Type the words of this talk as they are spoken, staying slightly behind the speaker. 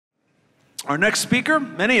Our next speaker,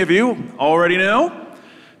 many of you already know,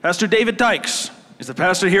 Pastor David Dykes. He's the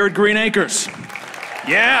pastor here at Green Acres.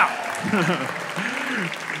 Yeah!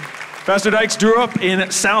 Pastor Dykes grew up in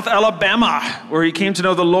South Alabama, where he came to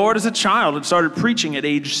know the Lord as a child and started preaching at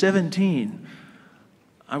age 17.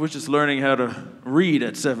 I was just learning how to read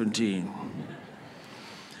at 17.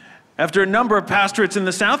 After a number of pastorates in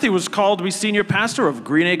the South, he was called to be senior pastor of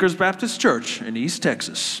Green Acres Baptist Church in East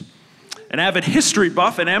Texas. An avid history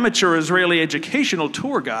buff and amateur Israeli educational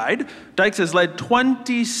tour guide, Dykes has led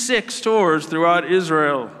 26 tours throughout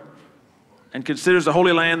Israel and considers the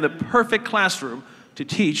Holy Land the perfect classroom to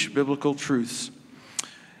teach biblical truths.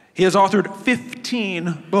 He has authored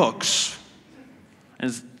 15 books.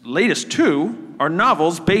 His latest 2 are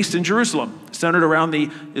novels based in Jerusalem, centered around the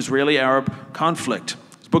Israeli-Arab conflict.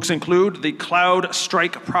 His books include The Cloud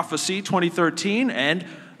Strike Prophecy 2013 and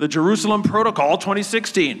The Jerusalem Protocol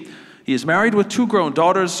 2016. He is married with 2 grown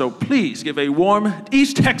daughters, so please give a warm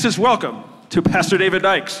East Texas welcome to Pastor David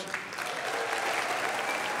Dykes.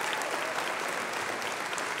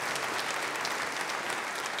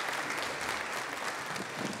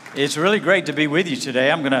 It's really great to be with you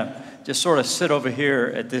today. I'm going to just sort of sit over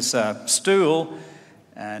here at this stool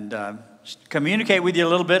and communicate with you a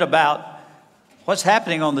little bit about what's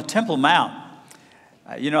happening on the Temple Mount.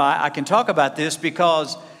 I can talk about this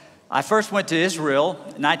because I first went to Israel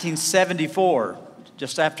in 1974,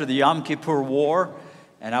 just after the Yom Kippur War,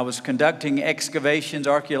 and I was conducting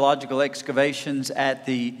archaeological excavations at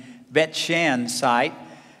the Bet Shan site.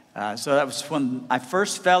 So that was when I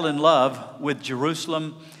first fell in love with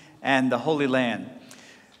Jerusalem and the Holy Land.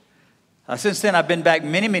 Since then, I've been back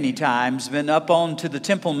many, many times, been up onto the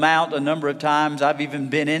Temple Mount a number of times. I've even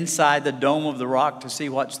been inside the Dome of the Rock to see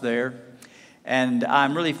what's there. And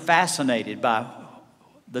I'm really fascinated by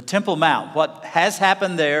the Temple Mount, what has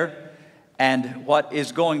happened there and what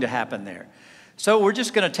is going to happen there. So we're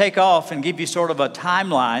just going to take off and give you sort of a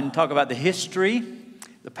timeline, talk about the history,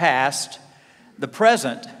 the past, the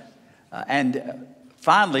present, and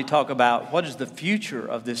finally talk about what is the future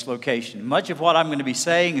of this location. Much of what I'm going to be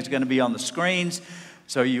saying is going to be on the screens,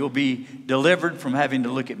 so you'll be delivered from having to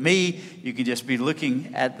look at me. You can just be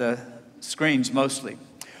looking at the screens mostly.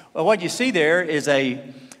 Well, what you see there is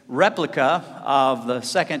a replica of the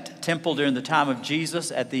second temple during the time of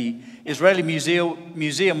Jesus at the Israeli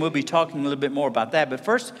Museum. We'll be talking a little bit more about that. But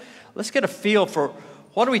first, let's get a feel for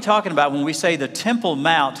what are we talking about when we say the Temple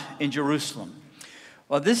Mount in Jerusalem.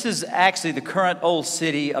 Well, this is actually the current old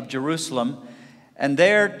city of Jerusalem. And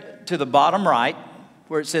there to the bottom right,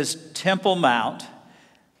 where it says Temple Mount,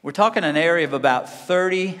 we're talking an area of about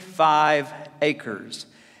 35 acres.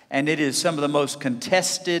 And it is some of the most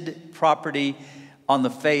contested property on the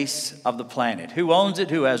face of the planet. Who owns it?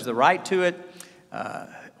 Who has the right to it?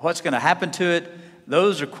 What's going to happen to it?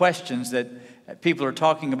 Those are questions that people are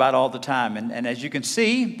talking about all the time. And as you can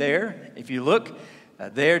see there, if you look,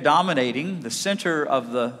 there dominating the center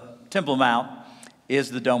of the Temple Mount is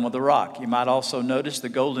the Dome of the Rock. You might also notice the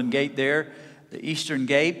Golden Gate there, the Eastern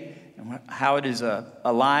Gate, and how it is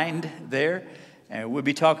aligned there. And we'll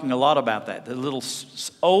be talking a lot about that. The little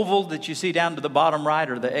oval that you see down to the bottom right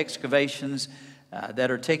are the excavations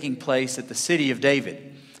that are taking place at the city of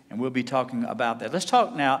David. And we'll be talking about that. Let's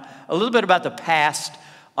talk now a little bit about the past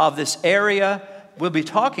of this area. We'll be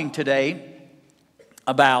talking today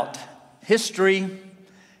about history,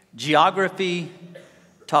 geography,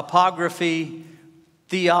 topography,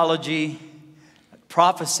 theology,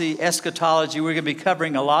 prophecy, eschatology. We're going to be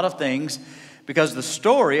covering a lot of things because the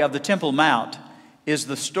story of the Temple Mount is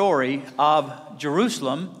the story of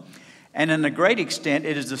Jerusalem. And in a great extent,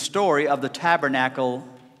 it is the story of the tabernacle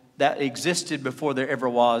that existed before there ever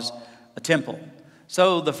was a temple.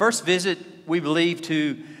 So the first visit, we believe,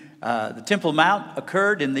 to the Temple Mount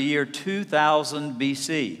occurred in the year 2000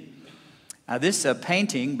 BC. This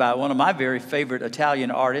painting by one of my very favorite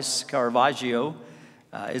Italian artists, Caravaggio,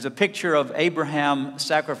 is a picture of Abraham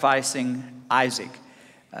sacrificing Isaac.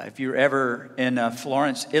 If you're ever in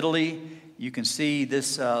Florence, Italy, you can see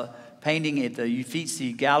this painting at the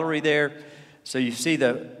Uffizi Gallery there. So you see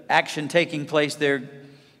the action taking place there.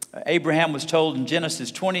 Abraham was told in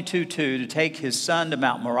Genesis 22:2 to take his son to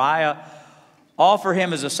Mount Moriah, offer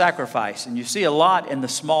him as a sacrifice. And you see a lot in the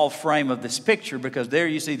small frame of this picture because there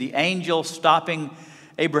you see the angel stopping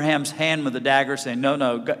Abraham's hand with the dagger saying,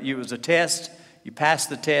 no, it was a test. You passed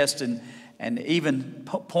the test. And even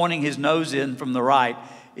pointing his nose in from the right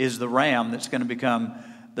is the ram that's going to become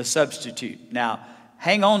the substitute. Now,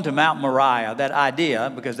 hang on to Mount Moriah, that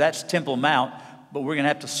idea, because that's Temple Mount, but we're going to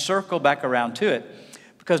have to circle back around to it.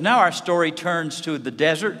 Because now our story turns to the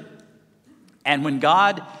desert. And when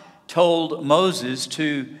God told Moses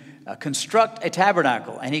to construct a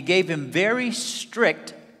tabernacle. And he gave him very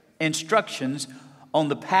strict instructions on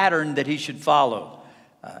the pattern that he should follow.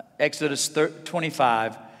 Exodus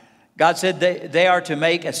 25, God said, they are to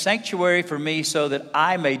make a sanctuary for me so that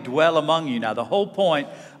I may dwell among you. Now, the whole point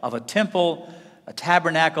of a temple, a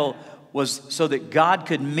tabernacle, was so that God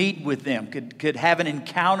could meet with them, could have an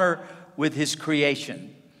encounter with his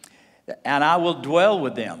creation. And I will dwell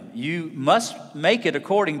with them. You must make it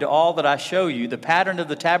according to all that I show you, the pattern of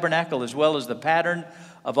the tabernacle as well as the pattern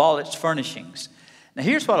of all its furnishings. Now,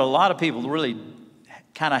 here's what a lot of people really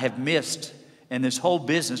kind of have missed in this whole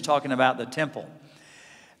business talking about the temple.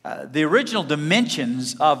 The original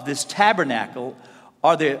dimensions of this tabernacle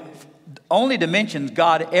are the only dimensions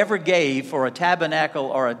God ever gave for a tabernacle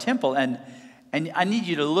or a temple. And I need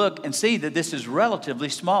you to look and see that this is relatively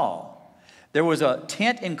small. There was a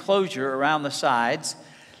tent enclosure around the sides,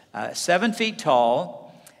 7 feet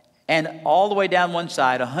tall, and all the way down one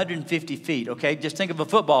side, 150 feet. Okay, just think of a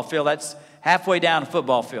football field. That's halfway down a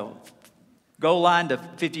football field. Goal line to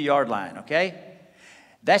 50-yard line, okay?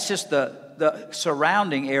 That's just the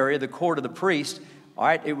surrounding area, the court of the priest. All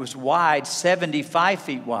right, it was wide, 75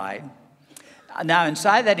 feet wide. Now,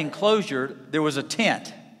 inside that enclosure, there was a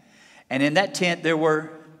tent. And in that tent, there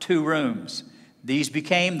were 2 rooms. These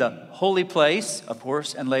became the holy place, of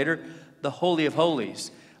course, and later the Holy of Holies.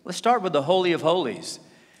 Let's start with the Holy of Holies.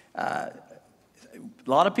 A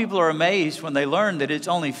lot of people are amazed when they learn that it's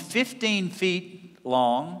only 15 feet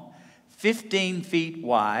long, 15 feet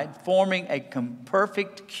wide, forming a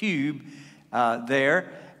perfect cube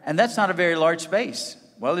there. And that's not a very large space.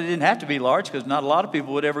 Well, it didn't have to be large because not a lot of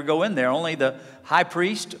people would ever go in there. Only the high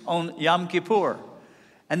priest on Yom Kippur.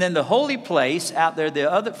 And then the holy place out there, the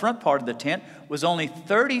other front part of the tent, was only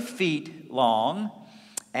 30 feet long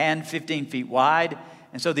and 15 feet wide.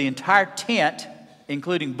 And so the entire tent,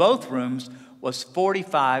 including both rooms, was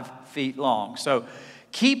 45 feet long. So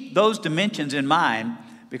keep those dimensions in mind,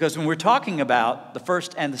 because when we're talking about the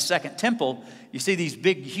first and the second temple, you see these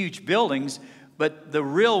big, huge buildings, but the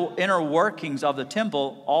real inner workings of the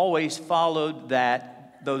temple always followed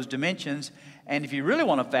those dimensions. And if you really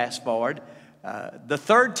want to fast forward, the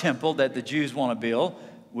third temple that the Jews want to build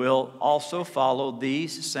will also follow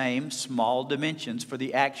these same small dimensions for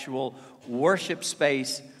the actual worship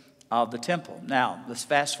space of the temple. Now, let's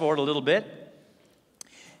fast forward a little bit.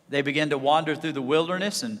 They began to wander through the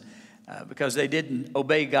wilderness, and because they didn't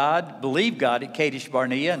obey God, believe God at Kadesh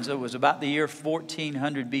Barnea, and so it was about the year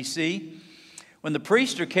 1400 BC. When the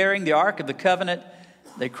priests are carrying the Ark of the Covenant,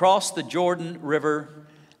 they crossed the Jordan River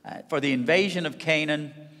for the invasion of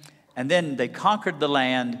Canaan, and then they conquered the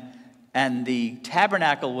land, and the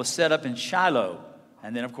tabernacle was set up in Shiloh.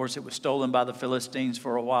 And then, of course, it was stolen by the Philistines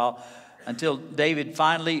for a while until David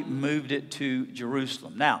finally moved it to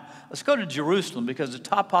Jerusalem. Now, let's go to Jerusalem, because the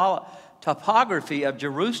topography of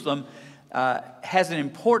Jerusalem has an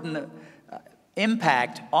important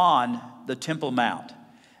impact on the Temple Mount.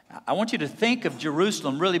 I want you to think of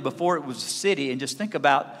Jerusalem really before it was a city, and just think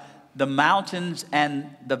about the mountains and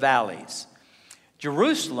the valleys.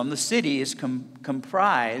 Jerusalem, the city, is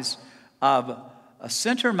comprised of a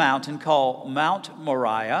center mountain called Mount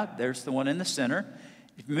Moriah. There's the one in the center.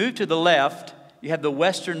 If you move to the left, you have the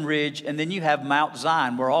western ridge, and then you have Mount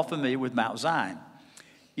Zion. We're all familiar with Mount Zion.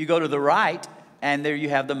 You go to the right, and there you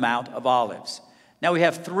have the Mount of Olives. Now we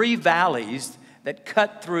have 3 valleys that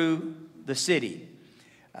cut through the city.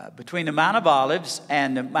 Between the Mount of Olives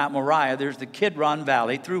and Mount Moriah, there's the Kidron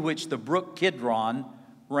Valley, through which the brook Kidron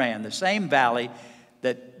ran. The same valley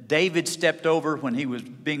that David stepped over when he was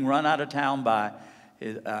being run out of town by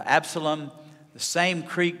Absalom. The same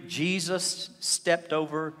creek Jesus stepped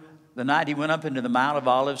over the night he went up into the Mount of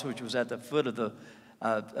Olives, which was at the foot of the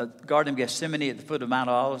Garden of Gethsemane, at the foot of Mount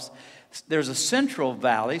of Olives. There's a central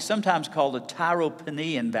valley, sometimes called the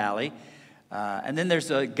Tyropenian Valley. And then there's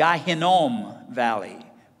a Gehinnom Valley,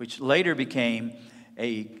 which later became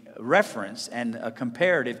a reference and a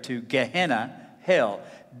comparative to Gehenna, hell.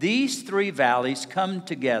 These 3 valleys come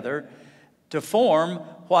together to form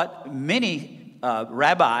what many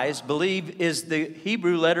rabbis believe is the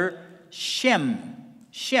Hebrew letter Shem,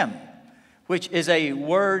 which is a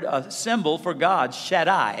word, a symbol for God,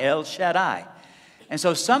 Shaddai, El Shaddai. And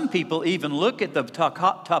so some people even look at the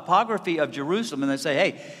topography of Jerusalem and they say,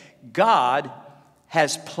 hey, God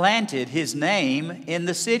has planted his name in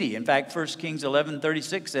the city. In fact, 1 Kings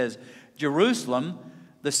 11:36 says, Jerusalem,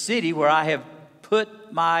 the city where I have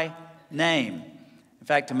put my name. In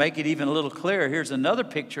fact, to make it even a little clearer, here's another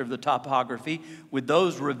picture of the topography with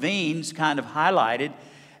those ravines kind of highlighted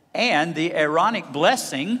and the Aaronic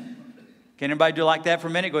blessing. Can everybody do like that for a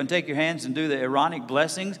minute? Go ahead and take your hands and do the Aaronic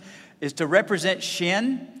blessings. Is to represent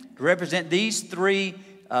Shin, represent these three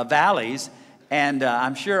valleys. And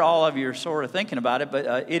I'm sure all of you are sort of thinking about it,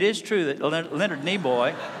 but it is true that Leonard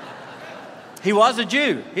Nimoy, he was a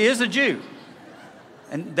Jew. He is a Jew.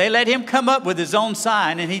 And they let him come up with his own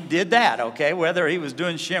sign, and he did that, okay? Whether he was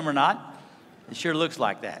doing shim or not, it sure looks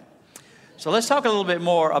like that. So let's talk a little bit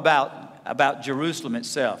more about Jerusalem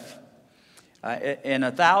itself. In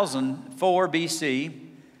 1004 BC,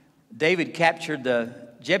 David captured the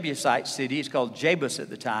Jebusite city. It's called Jebus at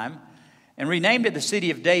the time, and renamed it the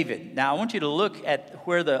City of David. Now, I want you to look at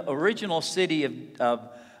where the original city of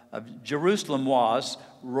Jerusalem was,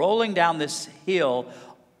 rolling down this hill,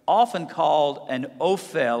 often called an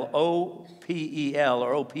Ophel, O-P-E-L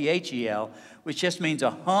or O-P-H-E-L, which just means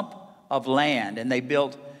a hump of land. And they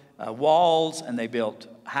built walls and they built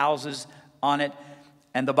houses on it.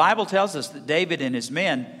 And the Bible tells us that David and his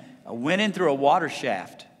men went in through a water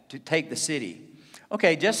shaft to take the city.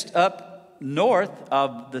 Okay, just up north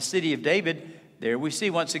of the city of David, there we see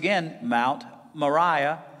once again Mount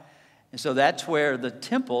Moriah. And so that's where the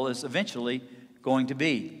temple is eventually going to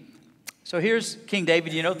be. So here's King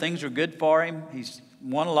David. You know, things are good for him. He's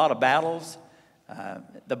won a lot of battles.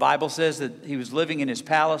 The Bible says that he was living in his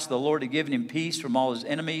palace. The Lord had given him peace from all his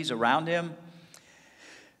enemies around him.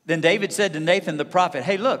 Then David said to Nathan the prophet,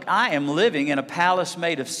 hey, look, I am living in a palace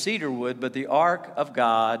made of cedar wood, but the ark of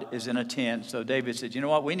God is in a tent. So David said, you know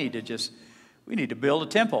what, we need to build a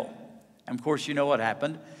temple. And of course, you know what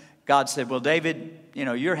happened. God said, well, David, you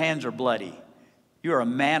know, your hands are bloody. You're a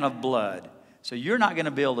man of blood. So you're not going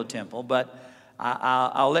to build a temple, but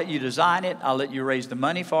I'll let you design it. I'll let you raise the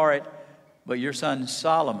money for it, but your son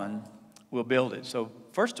Solomon will build it. So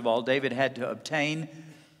first of all, David had to obtain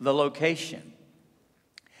the location.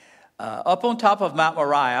 Up on top of Mount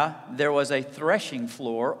Moriah, there was a threshing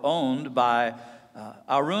floor owned by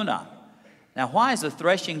Araunah. Now, why is the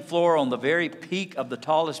threshing floor on the very peak of the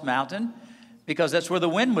tallest mountain? Because that's where the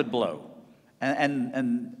wind would blow.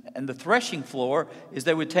 And the threshing floor is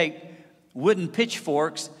they would take wooden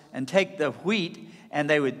pitchforks and take the wheat and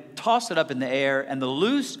they would toss it up in the air, and the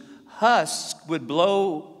loose husks would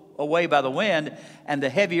blow away by the wind, and the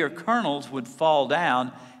heavier kernels would fall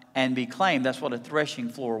down and be claimed. That's what a threshing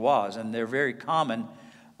floor was, and they're very common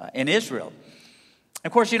in Israel.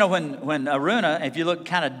 Of course, you know, when Araunah, if you look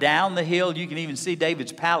kind of down the hill, you can even see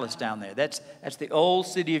David's palace down there. That's the old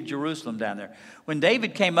city of Jerusalem down there. When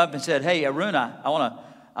David came up and said, hey, Araunah,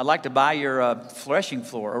 I'd like to buy your threshing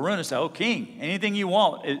floor. Araunah said, oh, king, anything you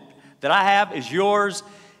want that I have is yours.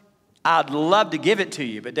 I'd love to give it to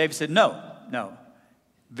you. But David said, no.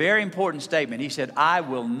 Very important statement. He said, I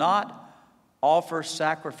will not offer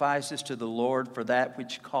sacrifices to the Lord for that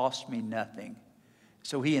which cost me nothing.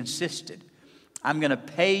 So he insisted, I'm going to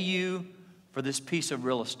pay you for this piece of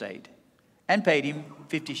real estate. And paid him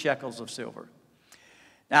 50 shekels of silver.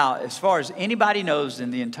 Now, as far as anybody knows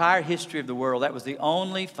in the entire history of the world, that was the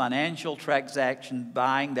only financial transaction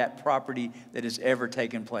buying that property that has ever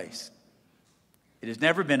taken place. It has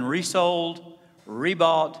never been resold,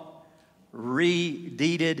 rebought,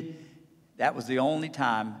 redeeded. That was the only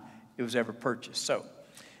time it was ever purchased. So,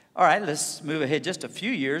 all right, let's move ahead just a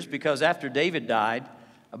few years, because after David died,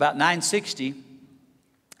 about 960,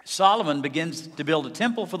 Solomon begins to build a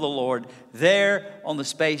temple for the Lord there on the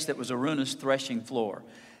space that was Araunah's threshing floor.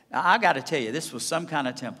 Now, I got to tell you, this was some kind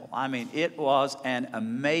of temple. I mean, it was an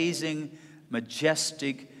amazing,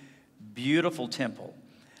 majestic, beautiful temple.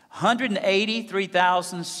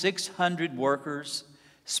 183,600 workers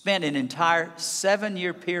spent an entire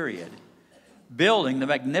 7-year period building the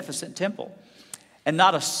magnificent temple. And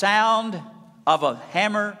not a sound of a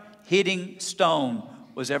hammer hitting stone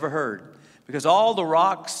was ever heard, because all the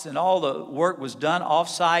rocks and all the work was done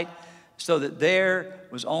off-site, so that there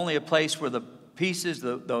was only a place where the pieces,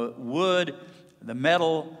 the wood, the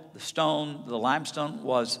metal, the stone, the limestone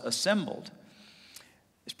was assembled.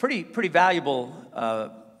 It's pretty valuable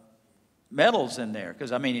metals in there,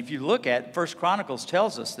 because, I mean, if you look at First Chronicles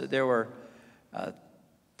tells us that there were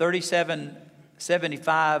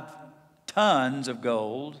 75 tons of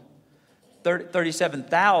gold,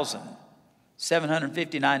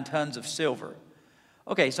 37,759 tons of silver.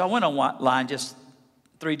 Okay, so I went online just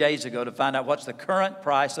 3 days ago to find out what's the current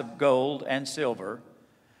price of gold and silver,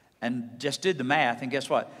 and just did the math, and guess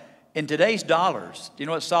what? In today's dollars, do you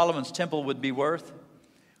know what Solomon's temple would be worth?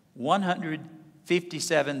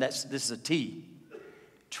 157, this is a T,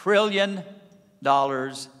 trillion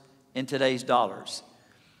dollars in today's dollars.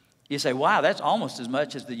 You say, wow, that's almost as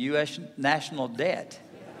much as the U.S. national debt.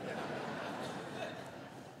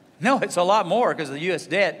 No, it's a lot more, because the U.S.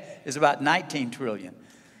 debt is about 19 trillion.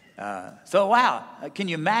 So, wow, can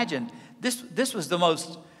you imagine? This was the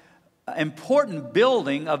most important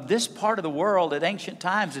building of this part of the world at ancient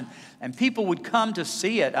times, and people would come to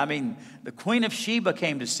see it. I mean, the Queen of Sheba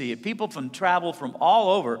came to see it. People travel from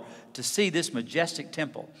all over to see this majestic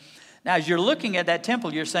temple. Now, as you're looking at that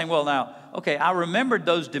temple, you're saying, well, now, okay, I remembered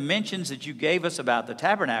those dimensions that you gave us about the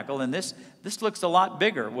tabernacle, and this looks a lot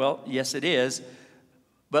bigger. Well, yes, it is.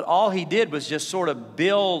 But all he did was just sort of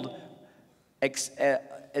build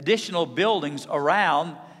additional buildings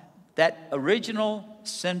around that original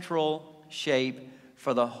central shape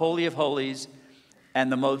for the Holy of Holies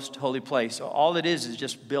and the most holy place. So all it is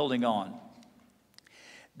just building on.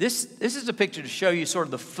 This is a picture to show you sort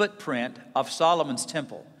of the footprint of Solomon's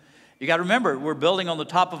temple. You got to remember, we're building on the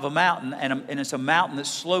top of a mountain, and it's a mountain that's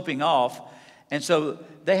sloping off. And so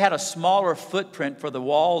they had a smaller footprint for the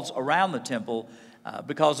walls around the temple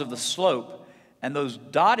because of the slope. And those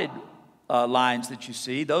dotted lines that you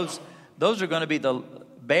see, those are going to be the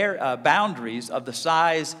boundaries of the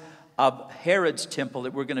size of Herod's temple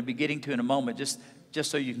that we're going to be getting to in a moment, just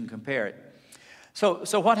so you can compare it.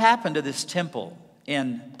 So what happened to this temple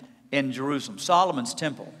in Jerusalem, Solomon's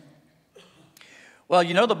temple? Well,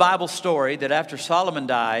 you know the Bible story that after Solomon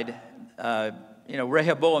died,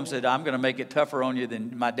 Rehoboam said, I'm going to make it tougher on you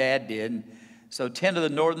than my dad did. And so 10 of the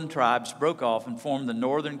northern tribes broke off and formed the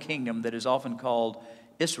northern kingdom that is often called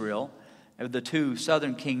Israel. The two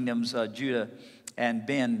southern kingdoms, Judah and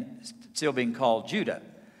Ben, still being called Judah.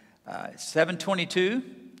 722,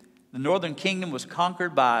 the northern kingdom was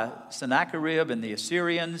conquered by Sennacherib and the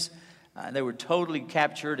Assyrians. They were totally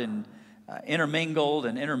captured and intermingled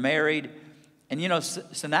and intermarried. And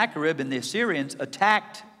Sennacherib and the Assyrians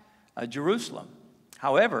attacked Jerusalem.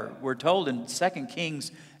 However, we're told in 2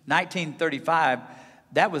 Kings 19:35,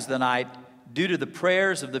 that was the night, due to the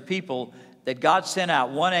prayers of the people, that God sent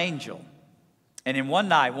out one angel. And in one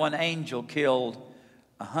night, one angel killed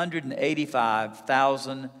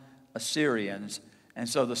 185,000 Assyrians. And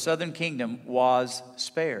so the southern kingdom was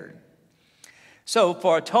spared. So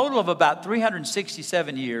for a total of about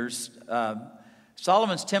 367 years,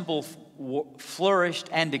 Solomon's temple flourished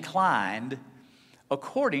and declined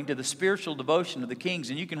according to the spiritual devotion of the kings.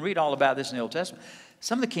 And you can read all about this in the Old Testament.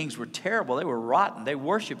 Some of the kings were terrible. They were rotten. They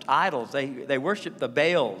worshiped idols. They worshiped the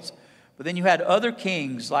Baals. But then you had other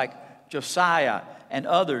kings like Josiah and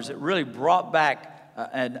others that really brought back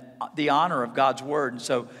the honor of God's word. And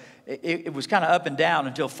so it was kind of up and down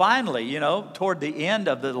until finally, toward the end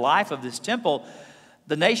of the life of this temple,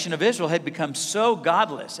 the nation of Israel had become so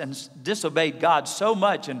godless and disobeyed God so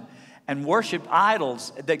much and worshiped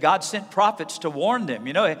idols that God sent prophets to warn them.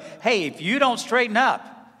 Hey, if you don't straighten up,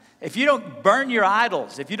 if you don't burn your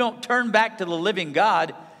idols, if you don't turn back to the living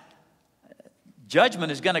God,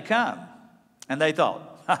 judgment is going to come. And they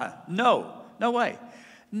thought, no way.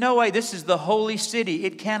 No way. This is the holy city.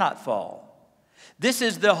 It cannot fall. This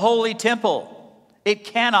is the holy temple. It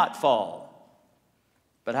cannot fall.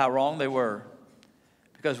 But how wrong they were.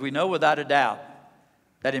 Because we know without a doubt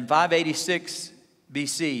that in 586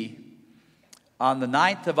 BC, on the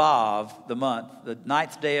 9th of Av, the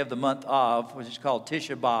 9th day of the month Av, which is called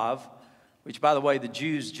Tisha B'Av, which, by the way, the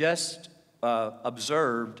Jews just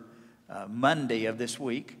observed Monday of this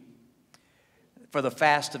week for the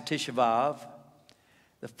fast of Tisha B'Av.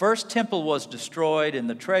 The first temple was destroyed and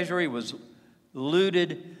the treasury was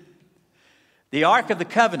looted. The Ark of the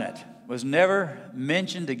Covenant was never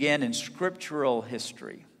mentioned again in scriptural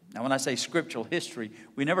history. Now, when I say scriptural history,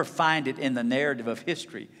 we never find it in the narrative of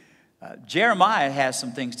history. Jeremiah has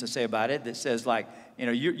some things to say about it that says, like,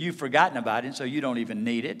 you've forgotten about it, so you don't even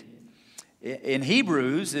need it. In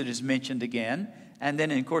Hebrews, it is mentioned again. And then,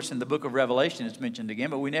 of course, in the book of Revelation, it's mentioned again,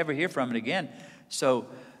 but we never hear from it again. So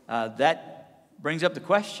that brings up the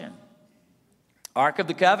question. Ark of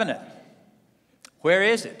the Covenant, where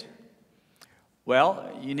is it? Well,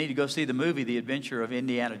 you need to go see the movie, The Adventure of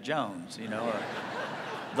Indiana Jones, or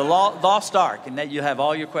The Lost Ark, and that you'll have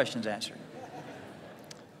all your questions answered.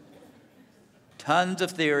 Tons of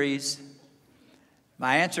theories.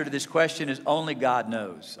 My answer to this question is only God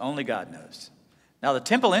knows. Only God knows. Now, the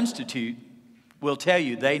Temple Institute will tell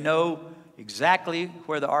you they know exactly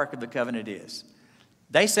where the Ark of the Covenant is.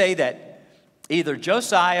 They say that either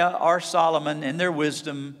Josiah or Solomon, in their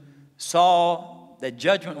wisdom, saw that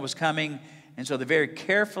judgment was coming, and so they very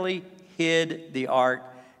carefully hid the ark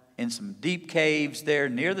in some deep caves there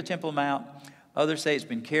near the Temple Mount. Others say it's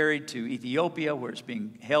been carried to Ethiopia, where it's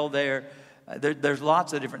being held there. There's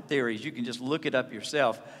lots of different theories. You can just look it up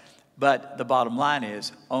yourself. But the bottom line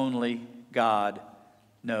is only God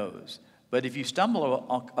knows. But if you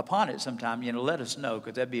stumble upon it sometime, let us know,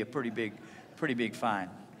 because that'd be a pretty big find.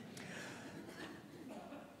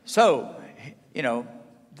 So,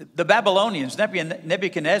 The Babylonians,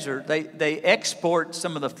 Nebuchadnezzar, they export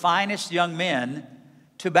some of the finest young men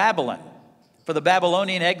to Babylon for the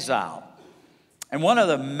Babylonian exile. And one of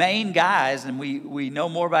the main guys, and we know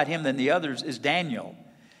more about him than the others, is Daniel.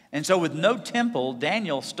 And so with no temple,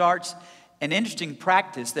 Daniel starts an interesting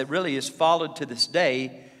practice that really is followed to this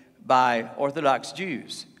day by Orthodox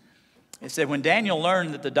Jews. It said when Daniel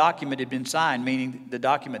learned that the document had been signed, meaning the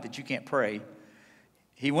document that you can't pray,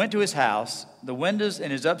 he went to his house. The windows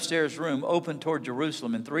in his upstairs room opened toward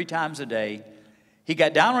Jerusalem, and 3 times a day he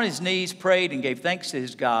got down on his knees, prayed, and gave thanks to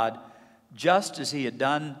his God, just as he had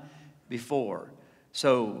done before.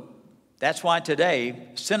 So that's why today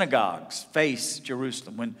synagogues face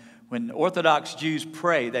Jerusalem. When Orthodox Jews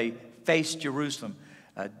pray, they face Jerusalem.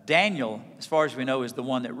 Daniel, as far as we know, is the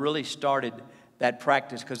one that really started that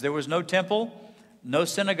practice, because there was no temple, no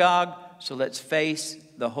synagogue, so let's face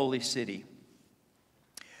the holy city.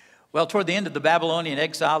 Well, toward the end of the Babylonian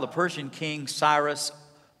exile, the Persian king Cyrus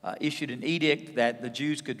issued an edict that the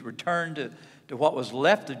Jews could return to what was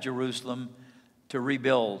left of Jerusalem to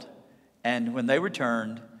rebuild. And when they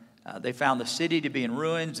returned, they found the city to be in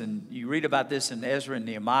ruins, and you read about this in Ezra and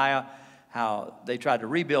Nehemiah, how they tried to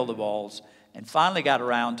rebuild the walls and finally got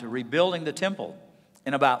around to rebuilding the temple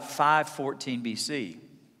in about 514 BC.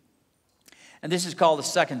 And this is called the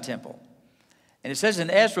Second Temple. And it says in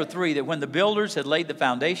Ezra 3 that when the builders had laid the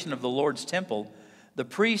foundation of the Lord's temple, the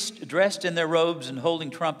priests dressed in their robes and holding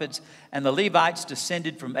trumpets, and the Levites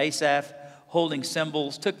descended from Asaph, holding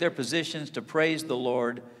cymbals, took their positions to praise the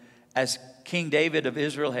Lord as King David of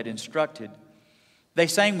Israel had instructed. They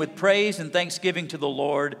sang with praise and thanksgiving to the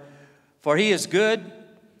Lord, for he is good,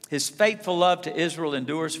 his faithful love to Israel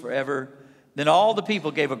endures forever. Then all the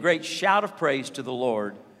people gave a great shout of praise to the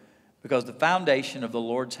Lord, because the foundation of the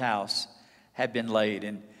Lord's house had been laid.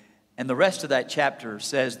 And the rest of that chapter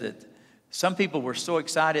says that some people were so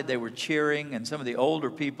excited they were cheering, and some of the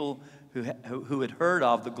older people who had heard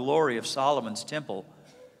of the glory of Solomon's temple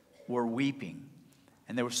were weeping.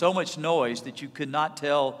 And there was so much noise that you could not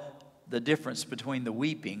tell the difference between the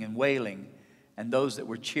weeping and wailing and those that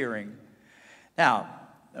were cheering. Now,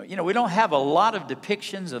 you know, we don't have a lot of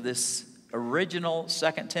depictions of this original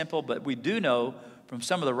Second Temple, but we do know from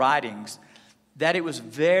some of the writings that it was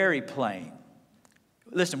very plain.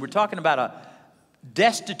 Listen, we're talking about a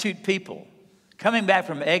destitute people coming back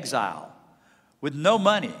from exile with no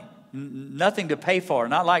money, nothing to pay for,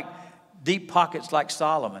 not like deep pockets like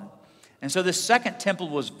Solomon. And so this Second Temple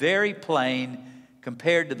was very plain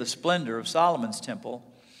compared to the splendor of Solomon's temple.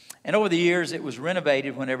 And over the years, it was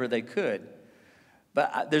renovated whenever they could.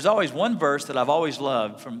 But there's always one verse that I've always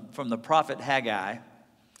loved from the prophet Haggai,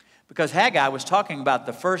 because Haggai was talking about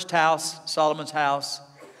the first house, Solomon's house,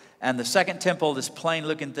 and the Second Temple, this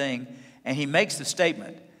plain-looking thing. And he makes the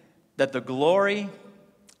statement that the glory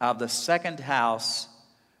of the second house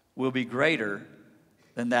will be greater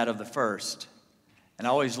than that of the first. And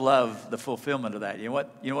I always love the fulfillment of that. You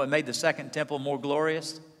know what made the Second Temple more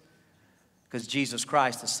glorious? Because Jesus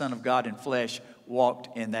Christ, the Son of God in flesh,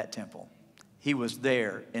 walked in that temple. He was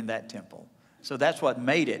there in that temple. So that's what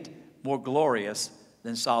made it more glorious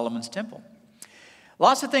than Solomon's temple.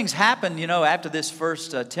 Lots of things happened, you know, after this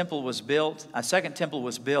first temple was built, a second temple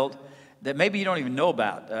was built, that maybe you don't even know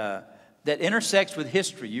about, that intersects with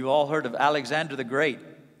history. You all heard of Alexander the Great,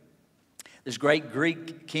 this great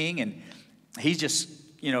Greek king, and he's just,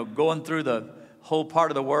 you know, going through the whole part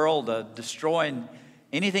of the world, destroying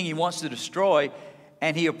anything he wants to destroy,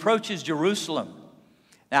 and he approaches Jerusalem.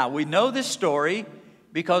 Now, we know this story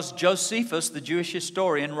because Josephus, the Jewish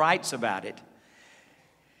historian, writes about it.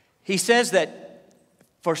 He says that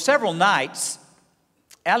for several nights,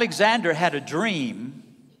 Alexander had a dream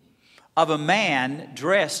of a man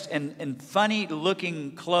dressed in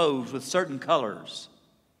funny-looking clothes with certain colors.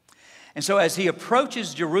 And so as he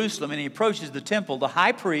approaches Jerusalem and he approaches the temple, the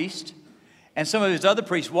high priest and some of his other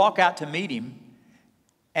priests walk out to meet him,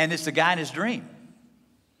 and it's the guy in his dream.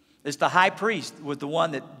 It's the high priest with the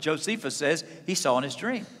one that Josephus says he saw in his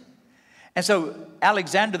dream. And so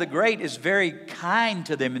Alexander the Great is very kind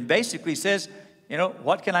to them and basically says, you know,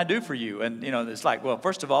 what can I do for you? And, you know, it's like, well,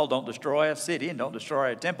 first of all, don't destroy a city and don't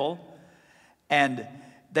destroy a temple. And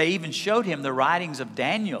they even showed him the writings of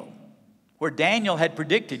Daniel, where Daniel had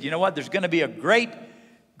predicted, you know what, there's going to be a great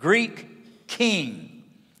Greek king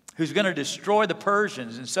who's going to destroy the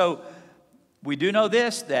Persians. And so we do know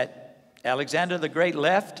this, that Alexander the Great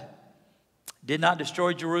left, did not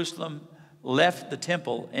destroy Jerusalem, left the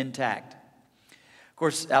temple intact. Of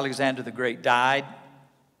course, Alexander the Great died.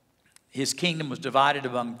 His kingdom was divided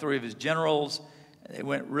among 3 of his generals. They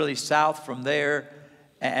went really south from there.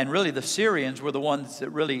 And really the Syrians were the ones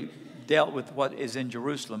that really dealt with what is in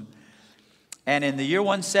Jerusalem. And in the year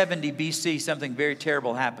 170 BC, something very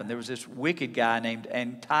terrible happened. There was this wicked guy named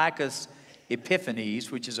Antiochus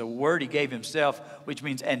Epiphanes, which is a word he gave himself, which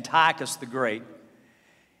means Antiochus the Great.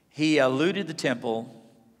 He looted the temple,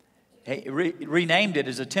 renamed it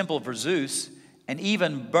as a temple for Zeus, and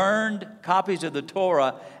even burned copies of the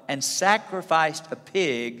Torah and sacrificed a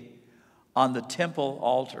pig on the temple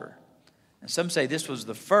altar. And some say this was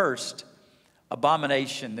the first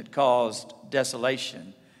abomination that caused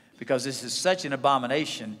desolation, because this is such an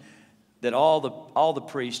abomination that all the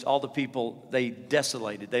priests, all the people, they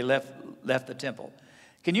desolated. They left the temple.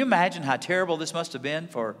 Can you imagine how terrible this must have been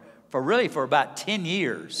for about 10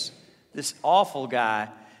 years? This awful guy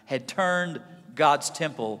had turned God's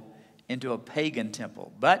temple into a pagan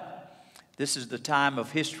temple. But this is the time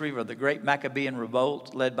of history where the great Maccabean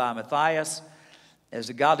revolt led by Matthias, as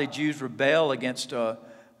the godly Jews rebel against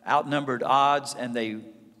outnumbered odds, and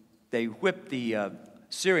they whipped the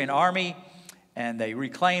Syrian army, and they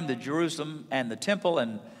reclaimed the Jerusalem and the temple,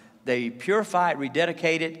 and they purify it,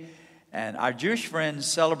 rededicate it. And our Jewish friends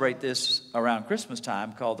celebrate this around Christmas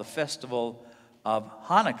time, called the Festival of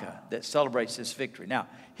Hanukkah, that celebrates this victory. Now,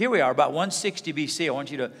 here we are, about 160 BC. I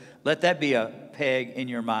want you to let that be a peg in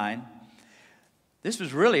your mind. This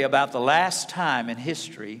was really about the last time in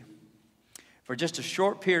history, for just a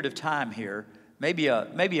short period of time here, maybe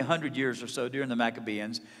 100 years or so during the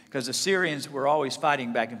Maccabeans, because the Syrians were always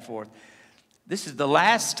fighting back and forth. This is the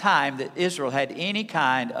last time that Israel had any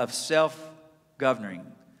kind of self-governing,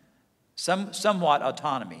 somewhat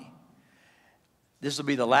autonomy. This will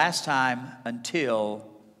be the last time until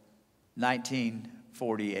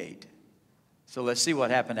 1948. So let's see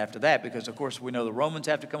what happened after that, because of course we know the Romans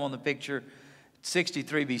have to come on the picture.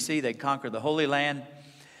 63 BC, they conquered the Holy Land.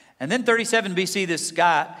 And then 37 BC, this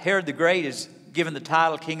guy, Herod the Great, is given the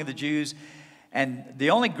title King of the Jews. And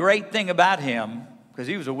the only great thing about him, because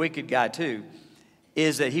he was a wicked guy too,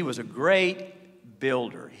 is that he was a great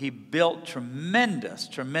builder. He built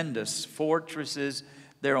tremendous fortresses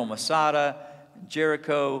there on Masada,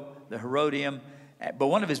 Jericho, the Herodium. But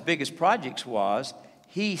one of his biggest projects was,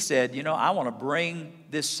 he said, I want to bring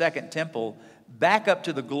this second temple back up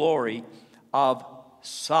to the glory of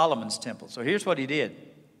Solomon's temple. So here's what he did.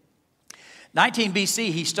 19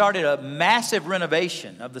 BC, he started a massive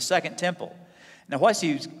renovation of the second temple. Now, what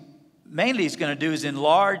he's going to do is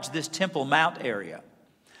enlarge this Temple Mount area.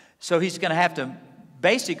 So he's going to have to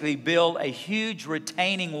basically build a huge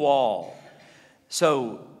retaining wall.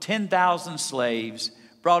 So 10,000 slaves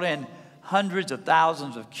brought in hundreds of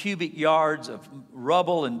thousands of cubic yards of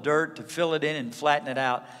rubble and dirt to fill it in and flatten it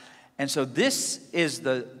out. And so this is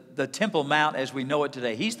the Temple Mount as we know it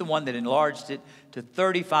today. He's the one that enlarged it to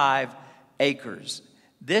 35 acres.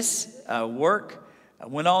 This work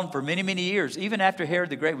went on for many, many years, even after Herod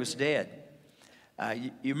the Great was dead.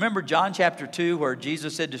 You remember John chapter 2 where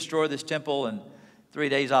Jesus said, destroy this temple and 3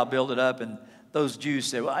 days I'll build it up. And those Jews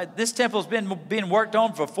said, well, this temple's been being worked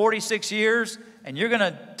on for 46 years and you're going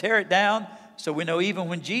to tear it down? So we know even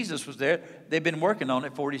when Jesus was there, they've been working on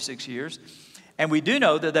it 46 years. And we do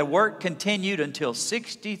know that the work continued until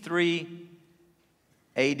 63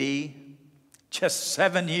 AD, just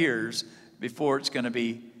 7 years before it's going to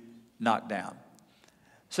be knocked down.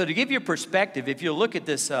 So to give you perspective, if you look at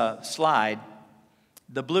this slide,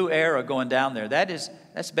 the blue arrow going down there,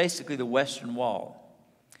 that's basically the Western Wall.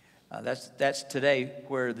 That's today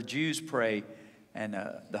where the Jews pray and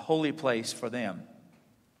the holy place for them.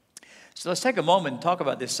 So let's take a moment and talk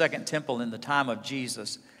about this second temple in the time of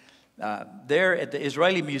Jesus. There at the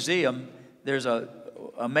Israeli Museum, there's an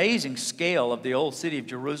amazing scale of the old city of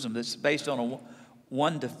Jerusalem that's based on a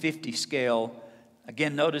 1 to 50 scale.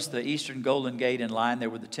 Again, notice the Eastern Golden Gate in line there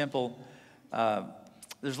with the temple.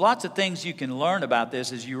 There's lots of things you can learn about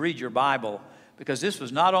this as you read your Bible, because this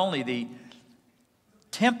was not only the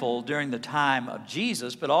temple during the time of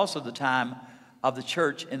Jesus, but also the time of the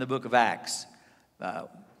church in the book of Acts.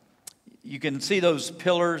 You can see those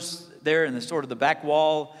pillars there in the sort of the back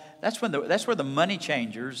wall. That's where the money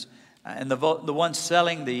changers and the ones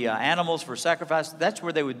selling the animals for sacrifice, that's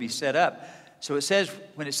where they would be set up. So it says,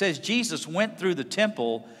 when it says Jesus went through the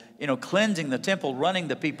temple, cleansing the temple, running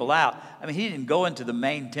the people out, I mean, he didn't go into the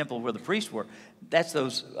main temple where the priests were. That's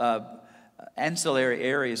those ancillary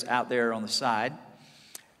areas out there on the side.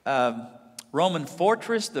 Roman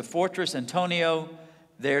fortress, the Fortress Antonio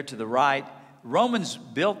there to the right. Romans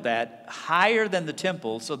built that higher than the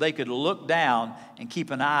temple so they could look down and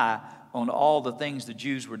keep an eye on all the things the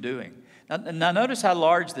Jews were doing. Now notice how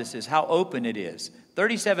large this is, how open it is.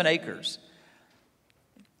 37 acres.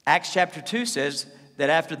 Acts chapter 2 says that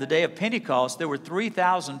after the day of Pentecost, there were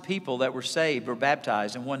 3,000 people that were saved or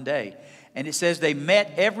baptized in one day. And it says they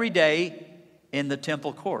met every day in the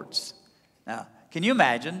temple courts. Now, can you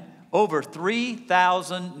imagine over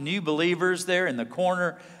 3,000 new believers there in the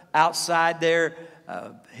corner outside there,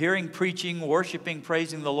 hearing preaching, worshiping,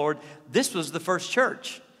 praising the Lord? This was the first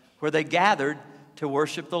church where they gathered to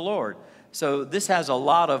worship the Lord. So this has a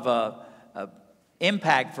lot of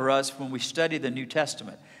impact for us when we study the New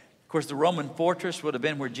Testament. Of course, the Roman fortress would have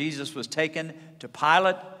been where Jesus was taken to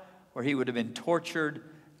Pilate, where he would have been tortured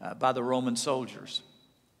by the Roman soldiers.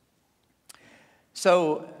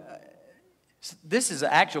 So this is an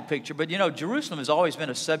actual picture, but you know, Jerusalem has always been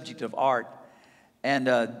a subject of art. And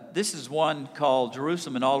this is one called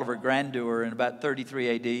Jerusalem in All of Her Grandeur in about 33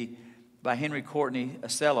 A.D. by Henry Courtney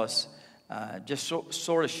Acellus. Just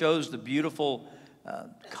sort of shows the beautiful,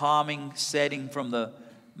 calming setting from the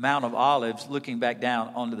Mount of Olives looking back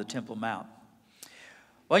down onto the Temple Mount.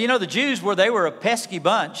 Well, you know, the Jews they were a pesky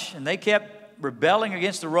bunch, and they kept rebelling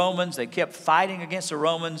against the Romans. They kept fighting against the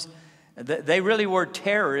Romans. They really were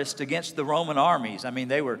terrorists against the Roman armies. I mean,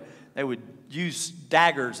 they would use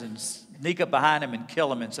daggers and sneak up behind them and kill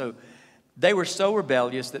them. And so they were so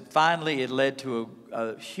rebellious that finally it led to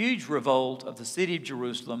a huge revolt of the city of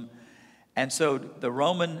Jerusalem. And so the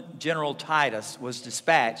Roman general Titus was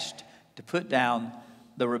dispatched to put down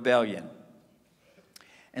the rebellion.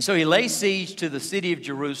 And so he laid siege to the city of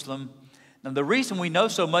Jerusalem. Now, the reason we know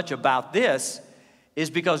so much about this is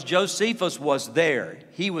because Josephus was there.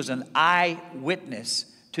 He was an eyewitness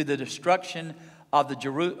to the destruction of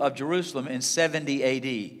Jerusalem in 70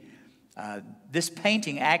 A.D. This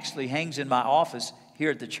painting actually hangs in my office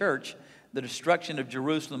here at the church, The Destruction of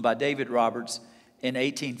Jerusalem by David Roberts in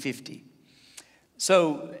 1850.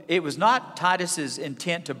 So it was not Titus's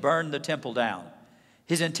intent to burn the temple down.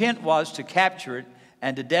 His intent was to capture it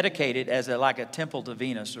and to dedicate it as like a temple to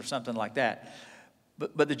Venus or something like that.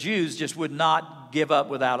 But the Jews just would not give up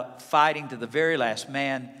without fighting to the very last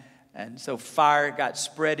man. And so fire got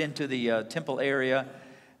spread into the temple area.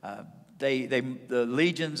 The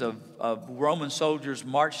legions of Roman soldiers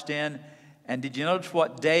marched in. And did you notice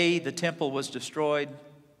what day the temple was destroyed?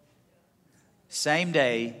 Same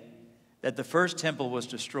day that the first temple was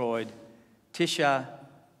destroyed, Tisha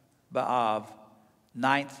B'Av,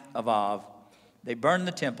 9th of Av. They burned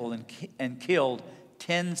the temple and killed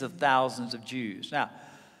tens of thousands of Jews. Now,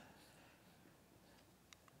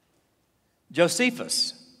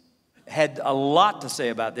 Josephus had a lot to say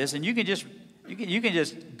about this, and you can just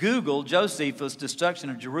Google Josephus' destruction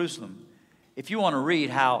of Jerusalem if you want to read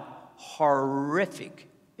how horrific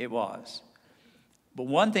it was. But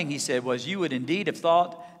one thing he said was, you would indeed have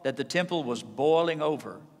thought that the temple was boiling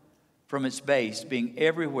over from its base, being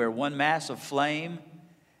everywhere one mass of flame,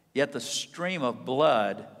 yet the stream of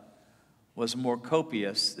blood was more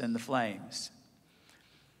copious than the flames.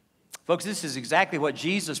 Folks, this is exactly what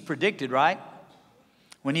Jesus predicted, right?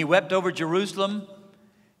 When he wept over Jerusalem,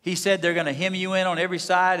 he said they're going to hem you in on every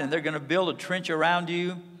side, and they're going to build a trench around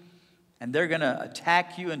you, and they're going to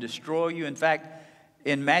attack you and destroy you. In fact,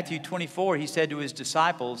 in Matthew 24, he said to his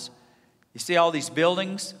disciples, you see all these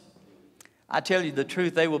buildings? I tell you the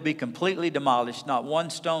truth, they will be completely demolished. Not one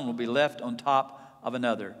stone will be left on top of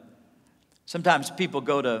another. Sometimes people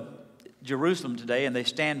go to Jerusalem today and they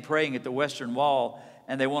stand praying at the Western Wall,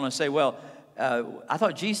 and they want to say, well, I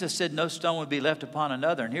thought Jesus said no stone would be left upon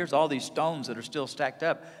another, and here's all these stones that are still stacked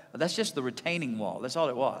up. Well, that's just the retaining wall. That's all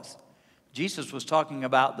it was. Jesus was talking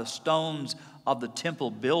about the stones of the temple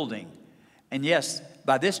building. And yes,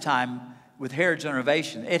 by this time, with Herod's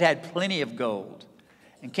renovation, it had plenty of gold.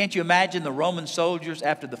 And can't you imagine the Roman soldiers,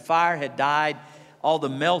 after the fire had died, all the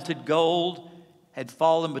melted gold had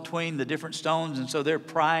fallen between the different stones, and so they're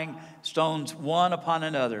prying stones one upon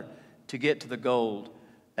another to get to the gold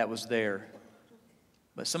that was there.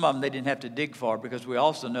 But some of them they didn't have to dig for, because we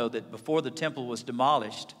also know that before the temple was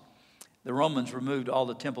demolished, the Romans removed all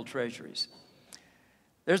the temple treasuries.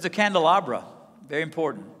 There's the candelabra, very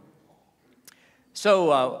important.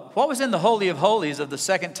 So what was in the Holy of Holies of the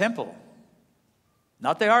second temple?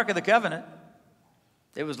 Not the Ark of the Covenant.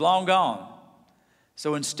 It was long gone.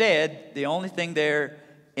 So instead, the only thing there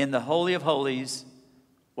in the Holy of Holies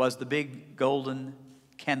was the big golden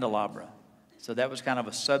candelabra. So that was kind of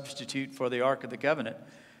a substitute for the Ark of the Covenant,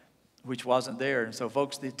 which wasn't there. And so,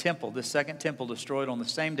 folks, the temple, the second temple destroyed on the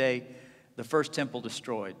same day the first temple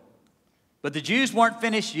destroyed. But the Jews weren't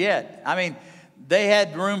finished yet. I mean, they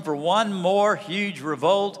had room for one more huge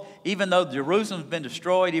revolt. Even though Jerusalem's been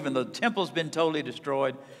destroyed, even though the temple's been totally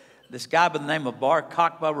destroyed, this guy by the name of Bar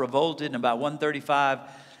Kokhba revolted in about 135.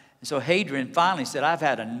 And so Hadrian finally said, I've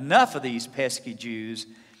had enough of these pesky Jews.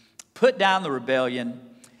 put down the rebellion.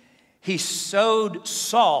 He sowed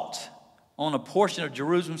salt on a portion of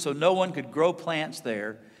Jerusalem so no one could grow plants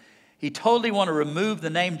there. He totally wanted to remove the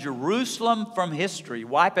name Jerusalem from history,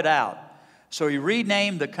 wipe it out. So he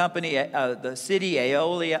renamed the city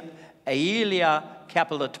Aelia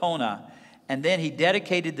Capitolina, and then he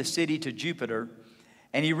dedicated the city to Jupiter.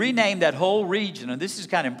 And he renamed that whole region, and this is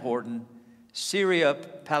kind of important, Syria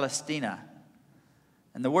Palestina.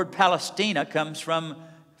 And the word Palestina comes from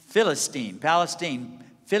Philistine,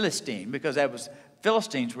 because that was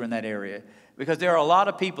Philistines were in that area. Because there are a lot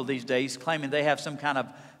of people these days claiming they have some kind of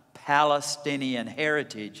Palestinian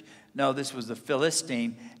heritage. No, this was the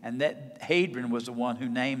Philistine, and that Hadrian was the one who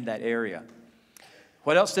named that area.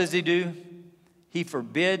 What else does he do? He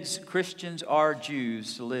forbids Christians or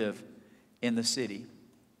Jews to live in the city.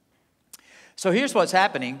 So here's what's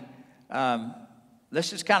happening. Let's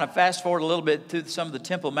just kind of fast forward a little bit through some of the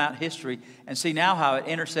Temple Mount history and see now how it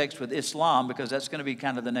intersects with Islam, because that's going to be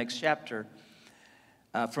kind of the next chapter.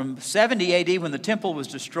 From 70 AD, when the temple was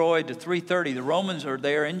destroyed, to 330, the Romans are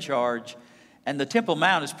there in charge, and the Temple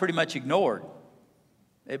Mount is pretty much ignored.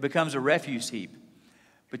 It becomes a refuse heap.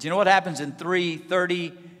 But you know what happens in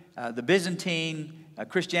 330? The Byzantine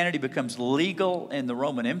Christianity becomes legal in the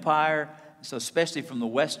Roman Empire, so especially from the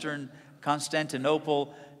western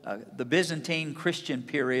Constantinople, the Byzantine Christian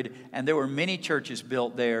period, and there were many churches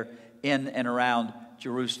built there in and around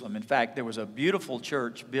Jerusalem. In fact, there was a beautiful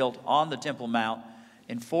church built on the Temple Mount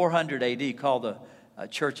in 400 AD called the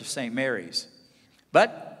Church of St. Mary's.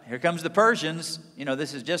 But here comes the Persians. You know,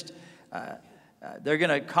 this is just, they're going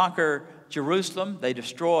to conquer Jerusalem. They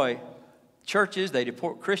destroy churches. They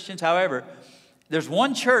deport Christians. However, there's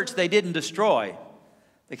one church they didn't destroy.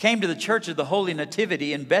 They came to the Church of the Holy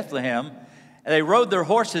Nativity in Bethlehem, and they rode their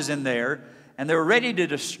horses in there, and they were ready to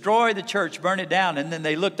destroy the church, burn it down. And then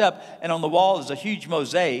they looked up, and on the wall is a huge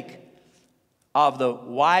mosaic of the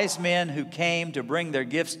wise men who came to bring their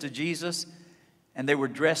gifts to Jesus, and they were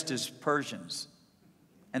dressed as Persians.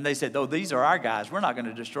 And they said, oh, these are our guys. We're not going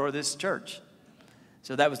to destroy this church.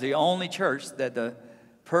 So that was the only church that the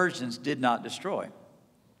Persians did not destroy.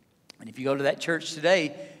 And if you go to that church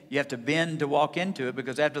today, you have to bend to walk into it,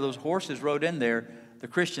 because after those horses rode in there, the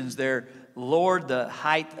Christians there lowered the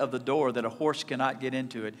height of the door that a horse cannot get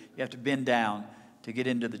into it. You have to bend down to get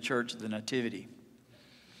into the Church of the Nativity.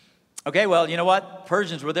 Okay, well, you know what?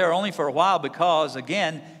 Persians were there only for a while because,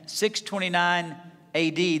 again, 629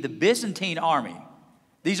 AD, the Byzantine army,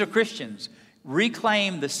 these are Christians,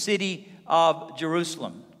 reclaimed the city of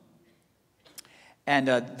Jerusalem. And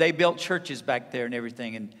they built churches back there and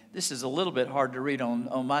everything. And this is a little bit hard to read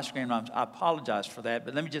on my screen. I apologize for that.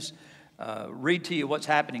 But let me just read to you what's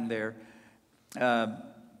happening there.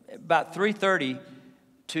 About 330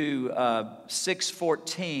 to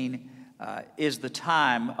 614 is the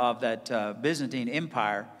time of that Byzantine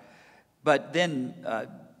Empire. But then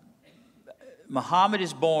Muhammad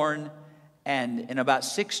is born, and in about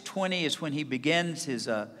 620 is when he begins his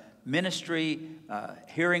ministry,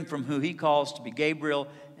 hearing from who he calls to be Gabriel,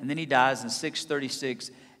 and then he dies in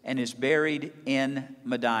 636 and is buried in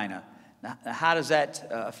Medina. Now, how does that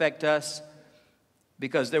affect us?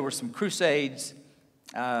 Because there were some crusades,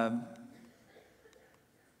 and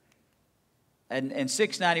in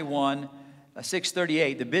 691,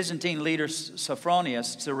 638, the Byzantine leader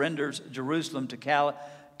Sophronius surrenders Jerusalem to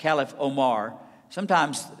Caliph Omar.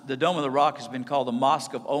 Sometimes the Dome of the Rock has been called the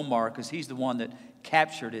Mosque of Omar because he's the one that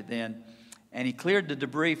captured it then. And he cleared the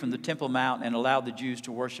debris from the Temple Mount and allowed the Jews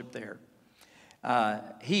to worship there.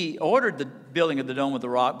 He ordered the building of the Dome of the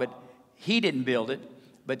Rock, but he didn't build it.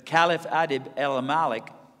 But Caliph Adib el-Malik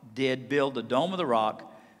did build the Dome of the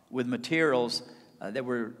Rock with materials that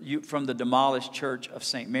were from the demolished Church of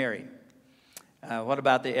St. Mary. What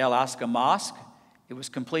about the El Aqsa Mosque? It was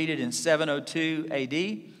completed in 702 AD,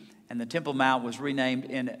 and the Temple Mount was renamed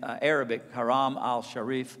in Arabic, Haram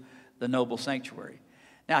al-Sharif, the noble sanctuary.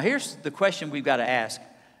 Now, here's the question we've got to ask.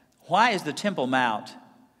 Why is the Temple Mount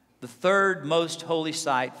the third most holy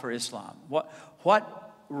site for Islam?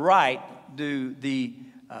 What right do the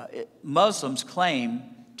Muslims claim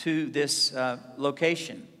to this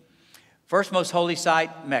location? First most holy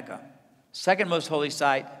site, Mecca. Second most holy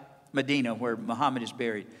site, Medina, where Muhammad is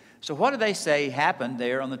buried. So what do they say happened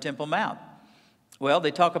there on the Temple Mount? Well,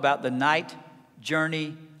 they talk about the night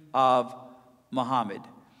journey of Muhammad.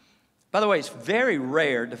 By the way, it's very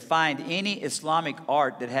rare to find any Islamic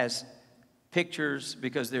art that has pictures,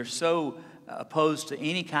 because they're so opposed to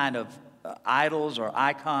any kind of idols or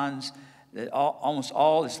icons that almost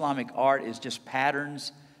all Islamic art is just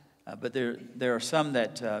patterns. But there are some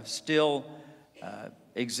that still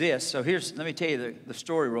exist. So let me tell you the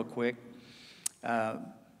story real quick.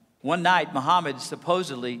 One night, Muhammad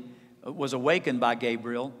supposedly was awakened by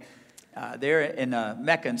Gabriel there in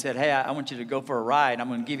Mecca and said, hey, I want you to go for a ride. I'm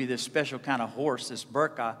going to give you this special kind of horse, this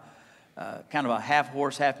burqa, kind of a half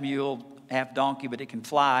horse, half mule, half donkey, but it can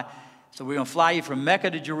fly. So we're going to fly you from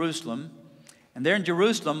Mecca to Jerusalem. And there in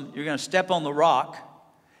Jerusalem, you're going to step on the rock,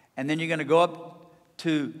 and then you're going to go up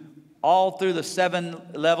to all through the 7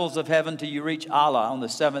 levels of heaven till you reach Allah on the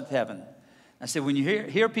 7th heaven. I said, when you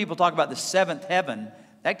hear people talk about the 7th heaven,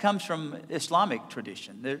 that comes from Islamic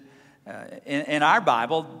tradition. In our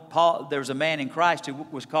Bible, there was a man in Christ who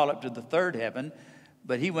was called up to the 3rd heaven,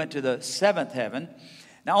 but he went to the 7th heaven.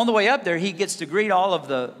 Now, on the way up there, he gets to greet all of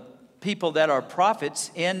the people that are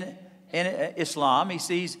prophets in Islam. He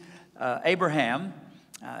sees Abraham.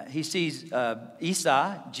 He sees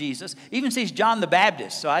Isa, Jesus. Even sees John the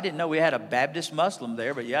Baptist. So I didn't know we had a Baptist Muslim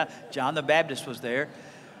there, but yeah, John the Baptist was there.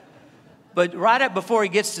 But right up before he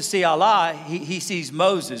gets to see Allah, he sees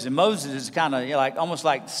Moses. And Moses is kind of like almost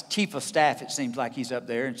like chief of staff, it seems like he's up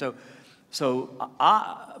there. And so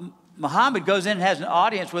Muhammad goes in and has an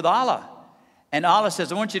audience with Allah. And Allah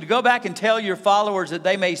says, I want you to go back and tell your followers that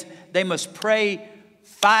they must pray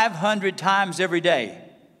 500 times every day.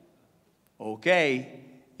 Okay.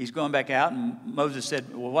 He's going back out, and Moses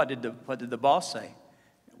said, well, what did the boss say?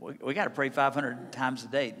 We got to pray 500 times a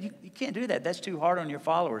day. You can't do that. That's too hard on your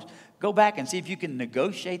followers. Go back and see if you can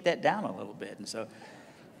negotiate that down a little bit. And so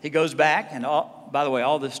he goes back, and by the way,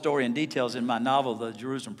 all this story and details in my novel, The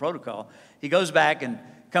Jerusalem Protocol. He goes back and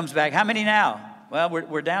comes back. How many now? Well,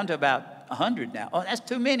 we're down to about 100 now. Oh, that's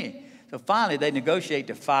too many. So finally, they negotiate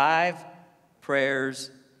to 5 prayers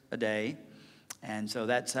a day. And so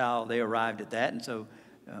that's how they arrived at that. And so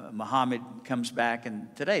Muhammad comes back,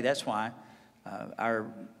 and today that's why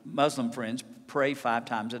our Muslim friends pray 5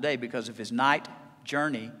 times a day, because of his night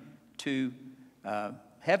journey to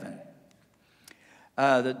heaven.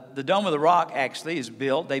 The Dome of the Rock actually is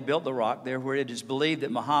built. They built the rock there where it is believed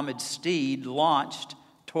that Muhammad's steed launched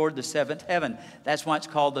toward the 7th heaven. That's why it's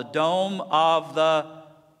called the Dome of the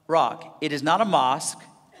Rock. It is not a mosque.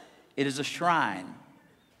 It is a shrine.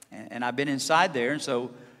 And I've been inside there, and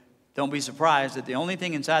so don't be surprised that the only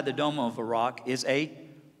thing inside the Dome of the Rock is a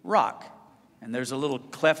rock. And there's a little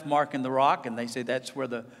cleft mark in the rock, and they say that's where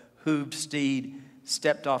the hooved steed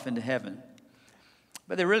stepped off into heaven.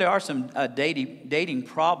 But there really are some dating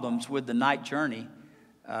problems with the night journey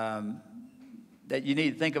that you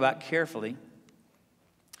need to think about carefully.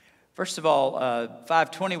 First of all,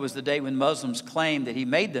 520 was the day when Muslims claimed that he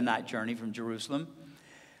made the night journey from Jerusalem.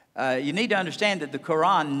 You need to understand that the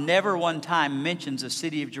Quran never one time mentions the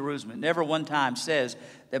city of Jerusalem. It never one time says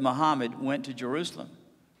that Muhammad went to Jerusalem.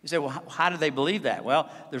 You say, well, how do they believe that? Well,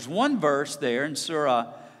 there's one verse there in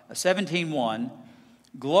Surah 17:1.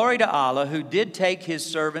 Glory to Allah, who did take his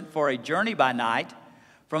servant for a journey by night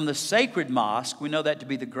from the sacred mosque, we know that to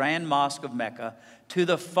be the grand mosque of Mecca, to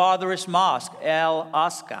the farthest mosque,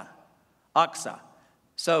 Al-Aqsa.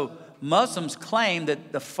 So Muslims claim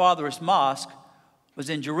that the farthest mosque was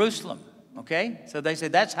in Jerusalem, okay? So they say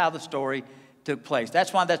that's how the story took place.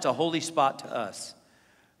 That's why that's a holy spot to us.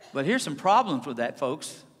 But here's some problems with that,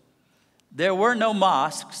 folks. There were no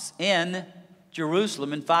mosques in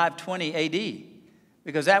Jerusalem in 520 AD,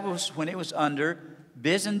 because that was when it was under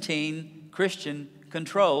Byzantine Christian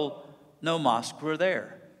control. No mosques were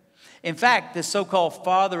there. In fact, this so-called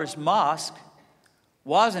farthest mosque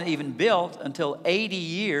wasn't even built until 80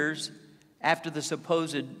 years after the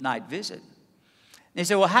supposed night visit. And they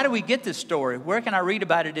say, well, how do we get this story? Where can I read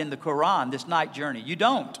about it in the Quran, this night journey? You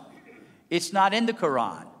don't. It's not in the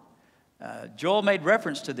Quran. Joel made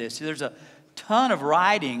reference to this. There's a ton of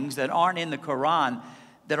writings that aren't in the Quran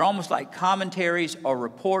that are almost like commentaries or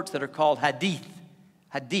reports that are called hadith.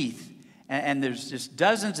 And there's just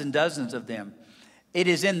dozens and dozens of them. It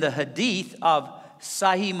is in the hadith of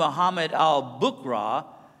Sahih Muhammad al-Bukhari,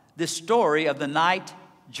 the story of the night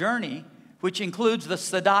journey, which includes the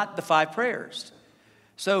Sadat, the 5 prayers.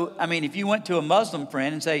 So, I mean, if you went to a Muslim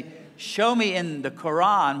friend and say, show me in the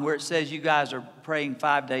Quran where it says you guys are praying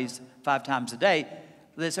 5 times a day,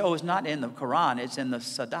 they say, oh, it's not in the Quran, it's in the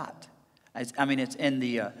Sadat. It's in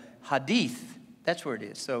the Hadith. That's where it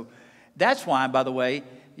is. So that's why, by the way,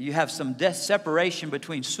 you have some separation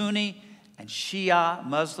between Sunni and Shia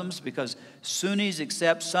Muslims, because Sunnis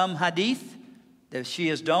accept some Hadith that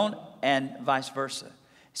Shias don't, and vice versa.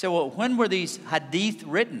 So, well, when were these Hadith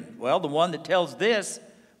written? Well, the one that tells this,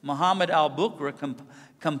 Muhammad al-Bukhari,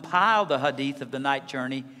 compiled the Hadith of the night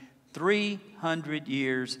journey 300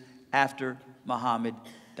 years after Muhammad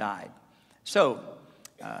died. So,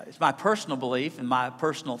 it's my personal belief and my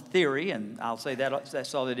personal theory, and I'll say that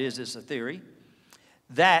that's all it is a theory,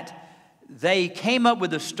 that they came up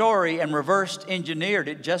with a story and reversed engineered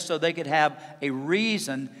it just so they could have a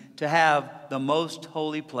reason to have the most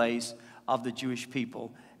holy place of the Jewish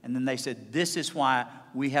people. And then they said, this is why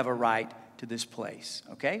we have a right to this place,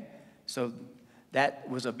 okay? So that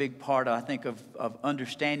was a big part, I think, of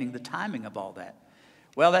understanding the timing of all that.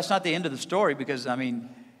 Well, that's not the end of the story because,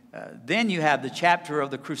 then you have the chapter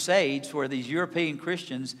of the Crusades where these European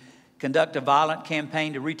Christians conduct a violent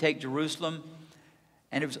campaign to retake Jerusalem.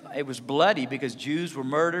 And it was bloody because Jews were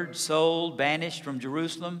murdered, sold, banished from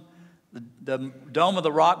Jerusalem. The Dome of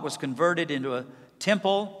the Rock was converted into a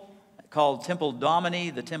temple called Temple Domini,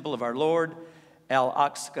 the temple of our Lord.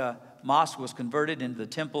 Al-Aqsa Mosque was converted into the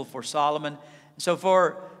temple for Solomon. So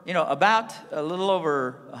for, about a little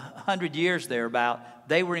over 100 years thereabout,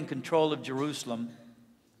 they were in control of Jerusalem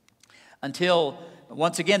until,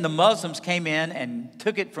 once again, the Muslims came in and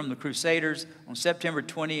took it from the Crusaders on September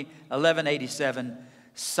 20, 1187.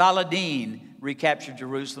 Saladin recaptured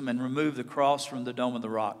Jerusalem and removed the cross from the Dome of the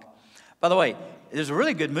Rock. By the way, there's a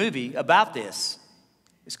really good movie about this.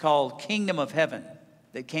 It's called Kingdom of Heaven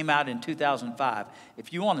that came out in 2005.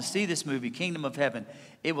 If you want to see this movie, Kingdom of Heaven,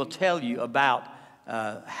 it will tell you about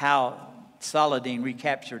how Saladin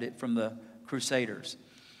recaptured it from the Crusaders.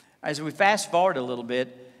 As we fast forward a little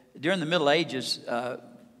bit, during the Middle Ages,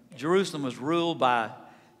 Jerusalem was ruled by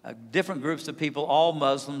different groups of people, all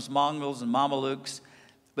Muslims, Mongols and Mamelukes.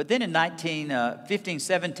 But then in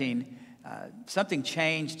 1517, something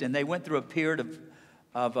changed, and they went through a period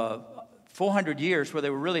of 400 years where they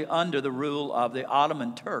were really under the rule of the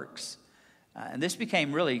Ottoman Turks. And this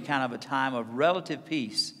became really kind of a time of relative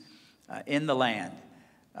peace in the land.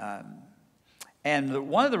 And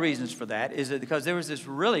one of the reasons for that is that because there was this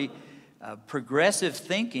really progressive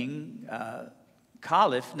thinking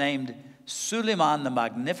caliph named Suleiman the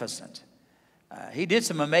Magnificent. He did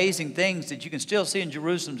some amazing things that you can still see in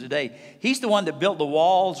Jerusalem today. He's the one that built the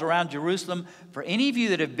walls around Jerusalem. For any of you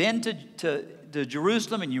that have been to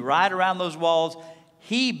Jerusalem and you ride around those walls,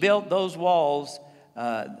 he built those walls,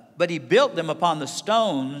 but he built them upon the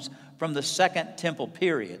stones from the Second Temple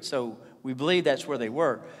period. So we believe that's where they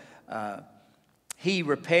were. He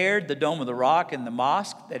repaired the Dome of the Rock and the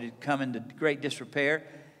mosque that had come into great disrepair.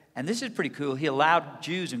 And this is pretty cool. He allowed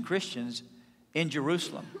Jews and Christians in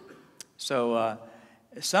Jerusalem. So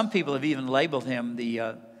some people have even labeled him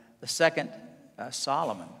the second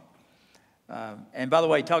Solomon. And by the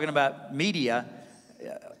way, talking about media,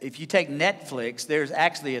 if you take Netflix, there's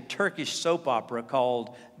actually a Turkish soap opera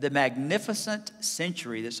called The Magnificent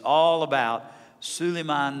Century that's all about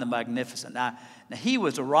Suleiman the Magnificent. Now he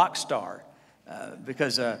was a rock star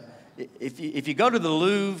because if you go to the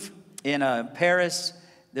Louvre in Paris,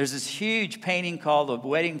 there's this huge painting called The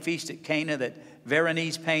Wedding Feast at Cana that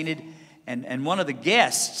Veronese painted. And one of the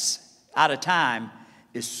guests out of time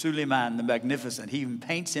is Suleiman the Magnificent. He even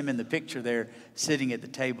paints him in the picture there sitting at the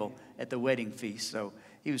table at the wedding feast. So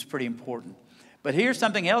he was pretty important. But here's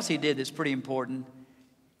something else he did that's pretty important.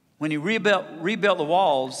 When he rebuilt the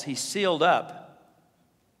walls, he sealed up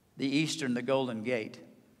the eastern, the Golden Gate.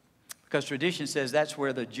 Because tradition says that's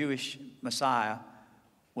where the Jewish Messiah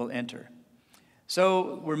will enter.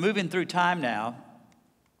 So we're moving through time now.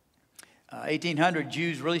 1800,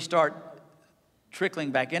 Jews really start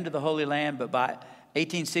trickling back into the Holy Land, but by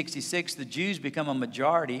 1866, the Jews become a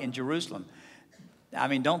majority in Jerusalem.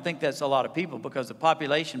 Don't think that's a lot of people because the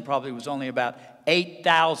population probably was only about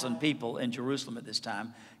 8,000 people in Jerusalem at this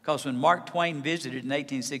time. Because when Mark Twain visited in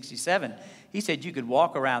 1867, he said you could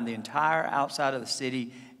walk around the entire outside of the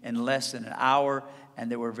city in less than an hour, and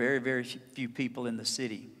there were very, very few people in the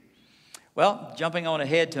city. Well, jumping on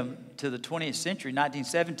ahead to the 20th century,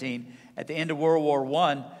 1917, at the end of World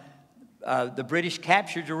War I, the British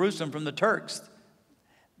captured Jerusalem from the Turks.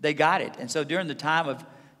 They got it. And so during the time of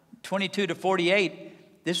 22 to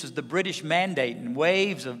 48, this was the British mandate, and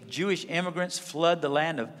waves of Jewish immigrants flood the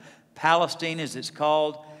land of Palestine, as it's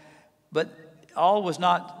called. But all was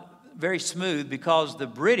not very smooth because the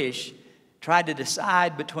British tried to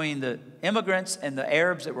decide between the immigrants and the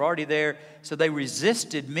Arabs that were already there. So they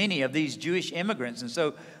resisted many of these Jewish immigrants. And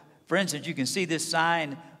so, for instance, you can see this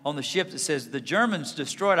sign on the ship that says, "The Germans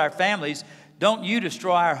destroyed our families. Don't you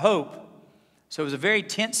destroy our hope." So it was a very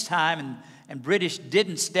tense time, and British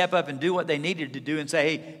didn't step up and do what they needed to do and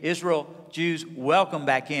say, "Hey, Israel, Jews, welcome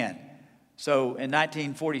back in." So in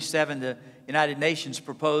 1947, the United Nations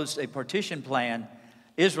proposed a partition plan.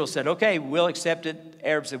 Israel said, "Okay, we'll accept it."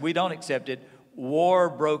 Arabs said, "We don't accept it." War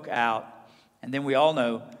broke out. And then we all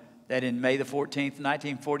know that in May the 14th,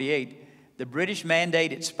 1948, the British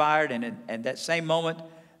mandate expired, and at that same moment,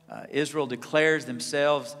 Israel declares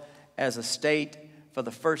themselves as a state for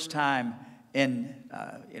the first time in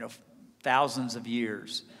thousands of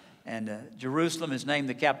years. And Jerusalem is named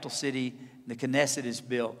the capital city. The Knesset is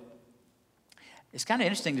built. It's kind of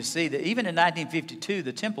interesting to see that even in 1952,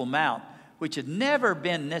 the Temple Mount, which had never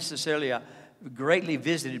been necessarily a greatly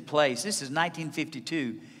visited place, this is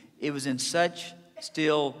 1952, it was in such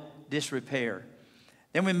still disrepair.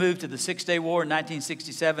 Then we moved to the Six-Day War in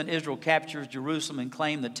 1967. Israel captures Jerusalem and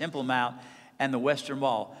claimed the Temple Mount and the Western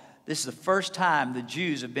Wall. This is the first time the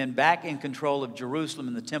Jews have been back in control of Jerusalem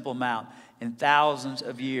and the Temple Mount in thousands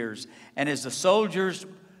of years. And as the soldiers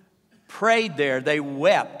prayed there, they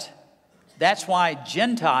wept. That's why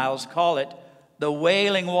Gentiles call it the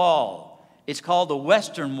Wailing Wall. It's called the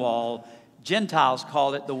Western Wall. Gentiles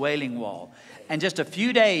call it the Wailing Wall. And just a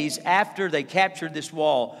few days after they captured this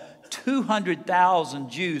wall, 200,000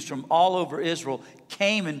 Jews from all over Israel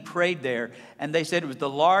came and prayed there. And they said it was the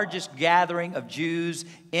largest gathering of Jews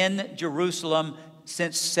in Jerusalem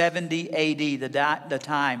since 70 AD, the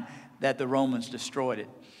time that the Romans destroyed it.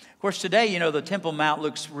 Of course, today, you know, the Temple Mount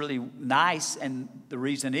looks really nice. And the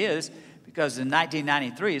reason is because in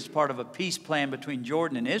 1993, as part of a peace plan between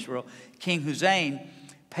Jordan and Israel, King Hussein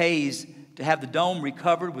pays to have the dome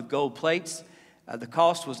recovered with gold plates. The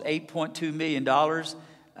cost was $8.2 million.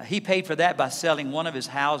 He paid for that by selling one of his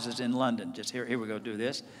houses in London. Just here we go, do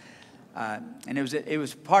this. And it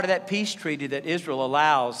was part of that peace treaty that Israel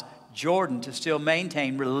allows Jordan to still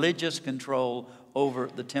maintain religious control over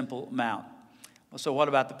the Temple Mount. Well, so what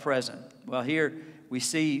about the present? Well, here we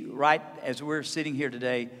see, right as we're sitting here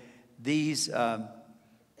today, this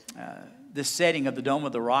setting of the Dome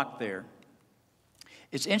of the Rock there.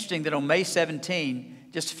 It's interesting that on May 17,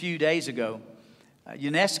 just a few days ago,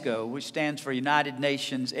 UNESCO, which stands for United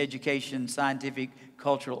Nations Education, Scientific,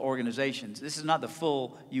 Cultural Organizations. This is not the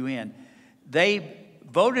full UN. They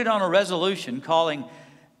voted on a resolution calling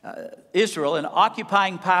Israel an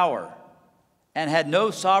occupying power and had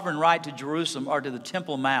no sovereign right to Jerusalem or to the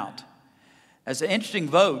Temple Mount. As an interesting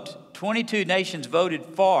vote, 22 nations voted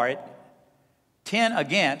for it, 10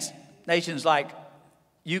 against, nations like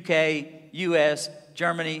UK, US,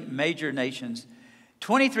 Germany, major nations.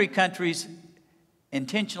 23 countries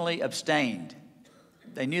intentionally abstained.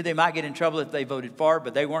 They knew they might get in trouble if they voted for it,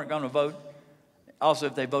 but they weren't going to vote also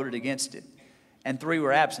if they voted against it. And 3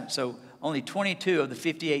 were absent. So only 22 of the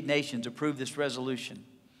 58 nations approved this resolution.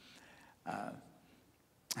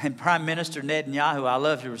 And Prime Minister Netanyahu, I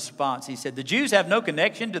love his response. He said, "The Jews have no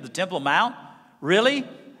connection to the Temple Mount? Really?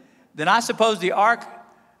 Then I suppose the Arch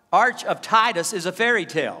of Titus is a fairy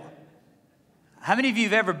tale." How many of you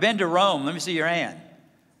have ever been to Rome? Let me see your hand.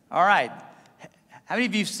 All right. How many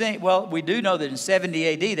of you have seen, well, we do know that in 70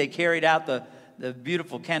 AD they carried out the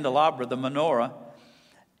beautiful candelabra, the menorah.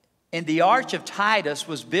 And the Arch of Titus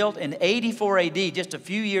was built in 84 AD, just a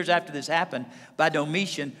few years after this happened, by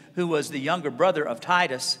Domitian, who was the younger brother of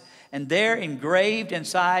Titus. And there engraved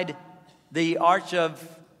inside the Arch of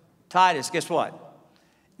Titus, guess what?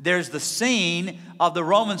 There's the scene of the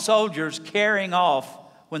Roman soldiers carrying off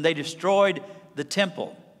when they destroyed the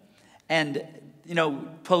temple. And, you know,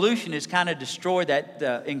 pollution has kind of destroyed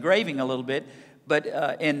that engraving a little bit. But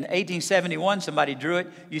in 1871, somebody drew it.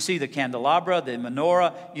 You see the candelabra, the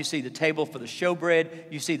menorah. You see the table for the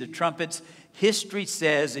showbread. You see the trumpets. History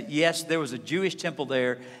says that, yes, there was a Jewish temple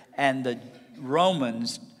there, and the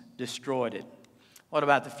Romans destroyed it. What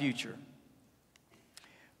about the future?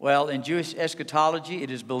 Well, in Jewish eschatology, it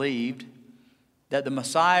is believed that the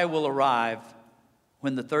Messiah will arrive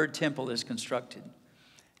when the third temple is constructed.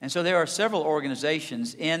 And so there are several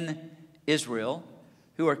organizations in Israel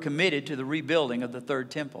who are committed to the rebuilding of the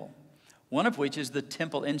third temple, one of which is the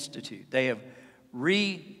Temple Institute. They have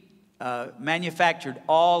manufactured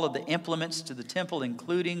all of the implements to the temple,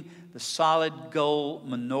 including the solid gold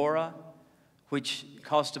menorah, which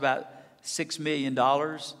cost about $6 million,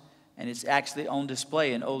 and it's actually on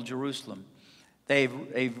display in Old Jerusalem. They've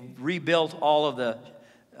rebuilt all of the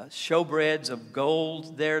showbreads of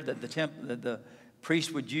gold there that the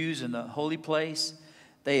priest would use in the holy place.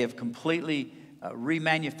 They have completely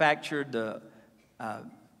remanufactured the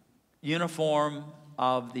uniform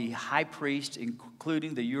of the high priest,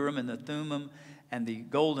 including the Urim and the Thummim and the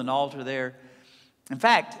golden altar there. In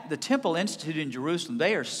fact, the Temple Institute in Jerusalem,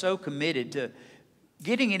 they are so committed to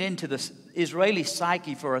getting it into the Israeli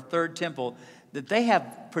psyche for a third temple that they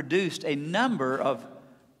have produced a number of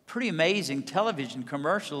pretty amazing television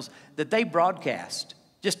commercials that they broadcast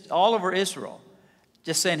just all over Israel,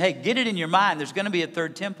 just saying, hey, get it in your mind, there's going to be a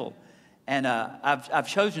third temple. And I've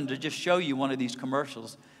chosen to just show you one of these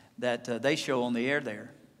commercials that they show on the air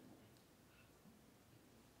there.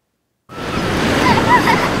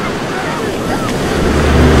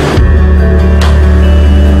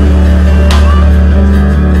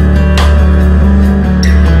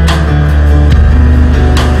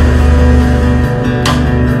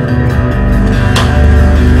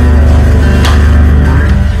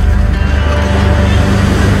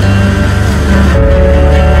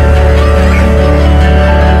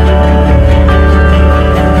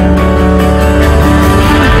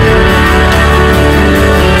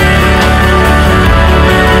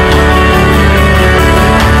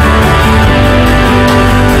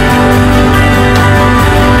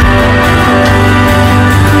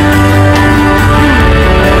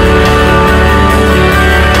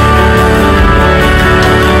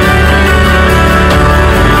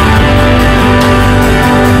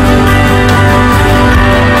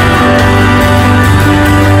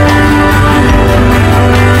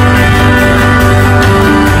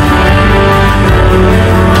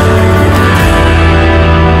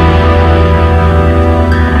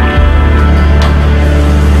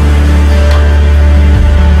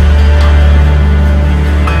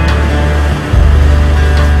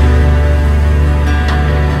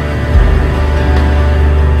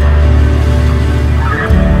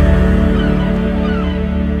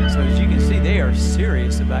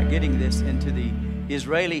 about getting this into the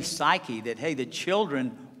Israeli psyche that, hey, the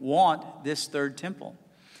children want this third temple.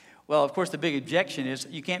 Well, of course, the big objection is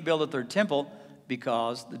you can't build a third temple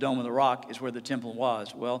because the Dome of the Rock is where the temple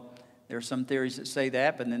was. Well, there are some theories that say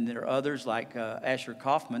that, but then there are others like Asher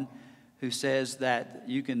Kaufman who says that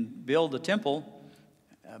you can build a temple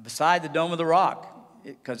beside the Dome of the Rock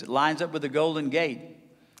because it lines up with the Golden Gate.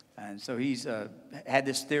 And so he's had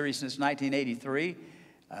this theory since 1983.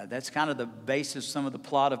 That's kind of the basis, some of the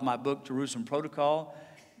plot of my book, Jerusalem Protocol.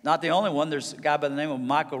 Not the only one. There's a guy by the name of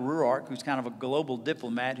Michael Ruark, who's kind of a global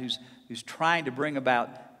diplomat who's trying to bring about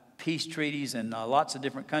peace treaties in lots of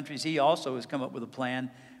different countries. He also has come up with a plan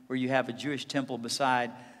where you have a Jewish temple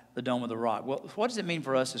beside the Dome of the Rock. Well, what does it mean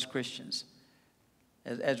for us as Christians?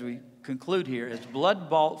 As we conclude here, as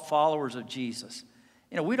blood-bought followers of Jesus,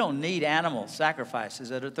 we don't need animal sacrifices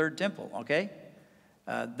at a third temple, okay?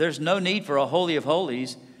 There's no need for a Holy of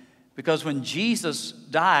Holies because when Jesus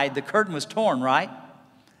died, the curtain was torn, right?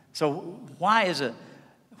 So why is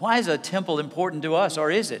a temple important to us,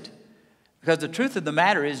 or is it? Because the truth of the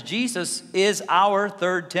matter is Jesus is our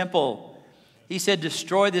third temple. He said,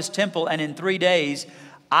 destroy this temple, and in 3 days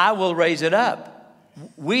I will raise it up.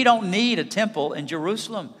 We don't need a temple in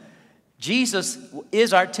Jerusalem. Jesus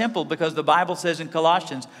is our temple because the Bible says in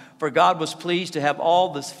Colossians, for God was pleased to have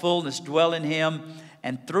all this fullness dwell in him,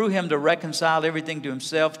 and through him to reconcile everything to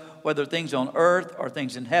himself, whether things on earth or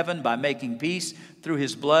things in heaven, by making peace through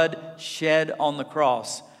his blood shed on the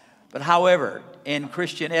cross. But however, in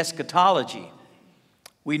Christian eschatology,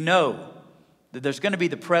 we know that there's going to be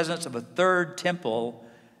the presence of a third temple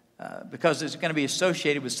because it's going to be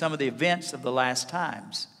associated with some of the events of the last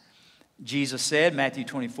times. Jesus said, Matthew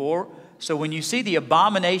 24, so when you see the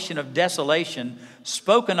abomination of desolation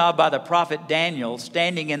spoken of by the prophet Daniel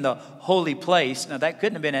standing in the holy place, now that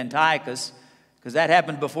couldn't have been Antiochus because that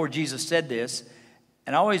happened before Jesus said this.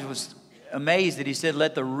 And I always was amazed that he said,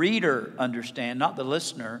 let the reader understand, not the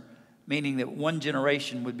listener, meaning that one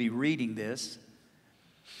generation would be reading this.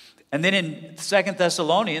 And then in 2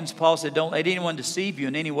 Thessalonians, Paul said, don't let anyone deceive you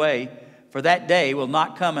in any way, for that day will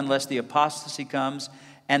not come unless the apostasy comes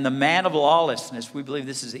and the man of lawlessness, we believe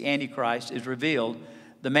this is the Antichrist, is revealed,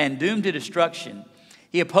 the man doomed to destruction.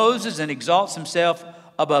 He opposes and exalts himself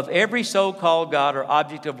above every so-called God or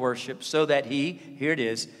object of worship, so that he, here it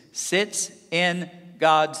is, sits in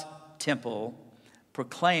God's temple,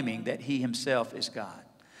 proclaiming that he himself is God.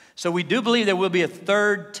 So we do believe there will be a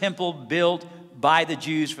third temple built by the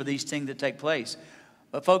Jews for these things that take place.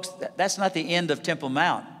 But folks, that's not the end of Temple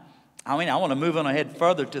Mount. I want to move on ahead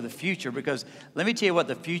further to the future, because let me tell you what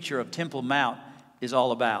the future of Temple Mount is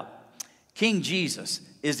all about. King Jesus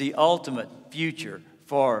is the ultimate future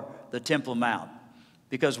for the Temple Mount,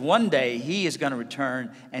 because one day he is going to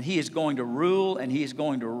return and he is going to rule and he is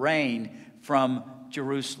going to reign from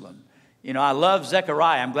Jerusalem. I love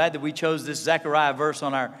Zechariah. I'm glad that we chose this Zechariah verse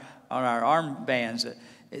on our armbands.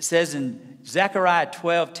 It says in Zechariah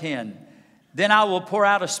 12:10, then I will pour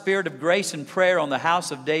out a spirit of grace and prayer on the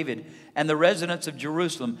house of David and the residents of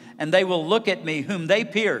Jerusalem, and they will look at me whom they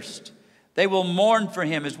pierced. They will mourn for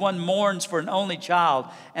him as one mourns for an only child,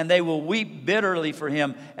 and they will weep bitterly for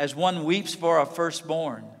him as one weeps for a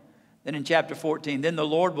firstborn. Then in chapter 14, then the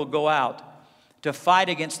Lord will go out to fight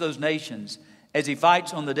against those nations as he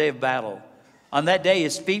fights on the day of battle. On that day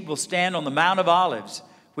his feet will stand on the Mount of Olives,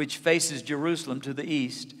 which faces Jerusalem to the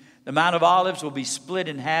east. The Mount of Olives will be split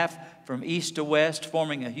in half from east to west,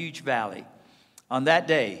 forming a huge valley. On that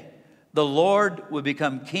day, the Lord will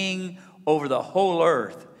become king over the whole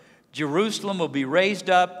earth. Jerusalem will be raised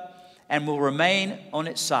up and will remain on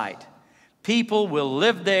its site. People will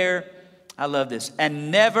live there, I love this,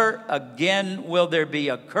 and never again will there be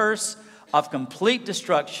a curse of complete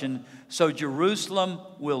destruction, so Jerusalem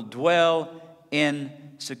will dwell in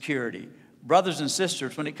security. Brothers and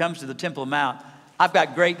sisters, when it comes to the Temple Mount, I've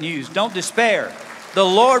got great news. Don't despair. The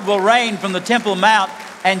Lord will reign from the Temple Mount,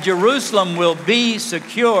 and Jerusalem will be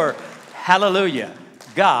secure. Hallelujah.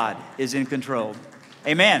 God is in control.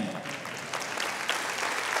 Amen.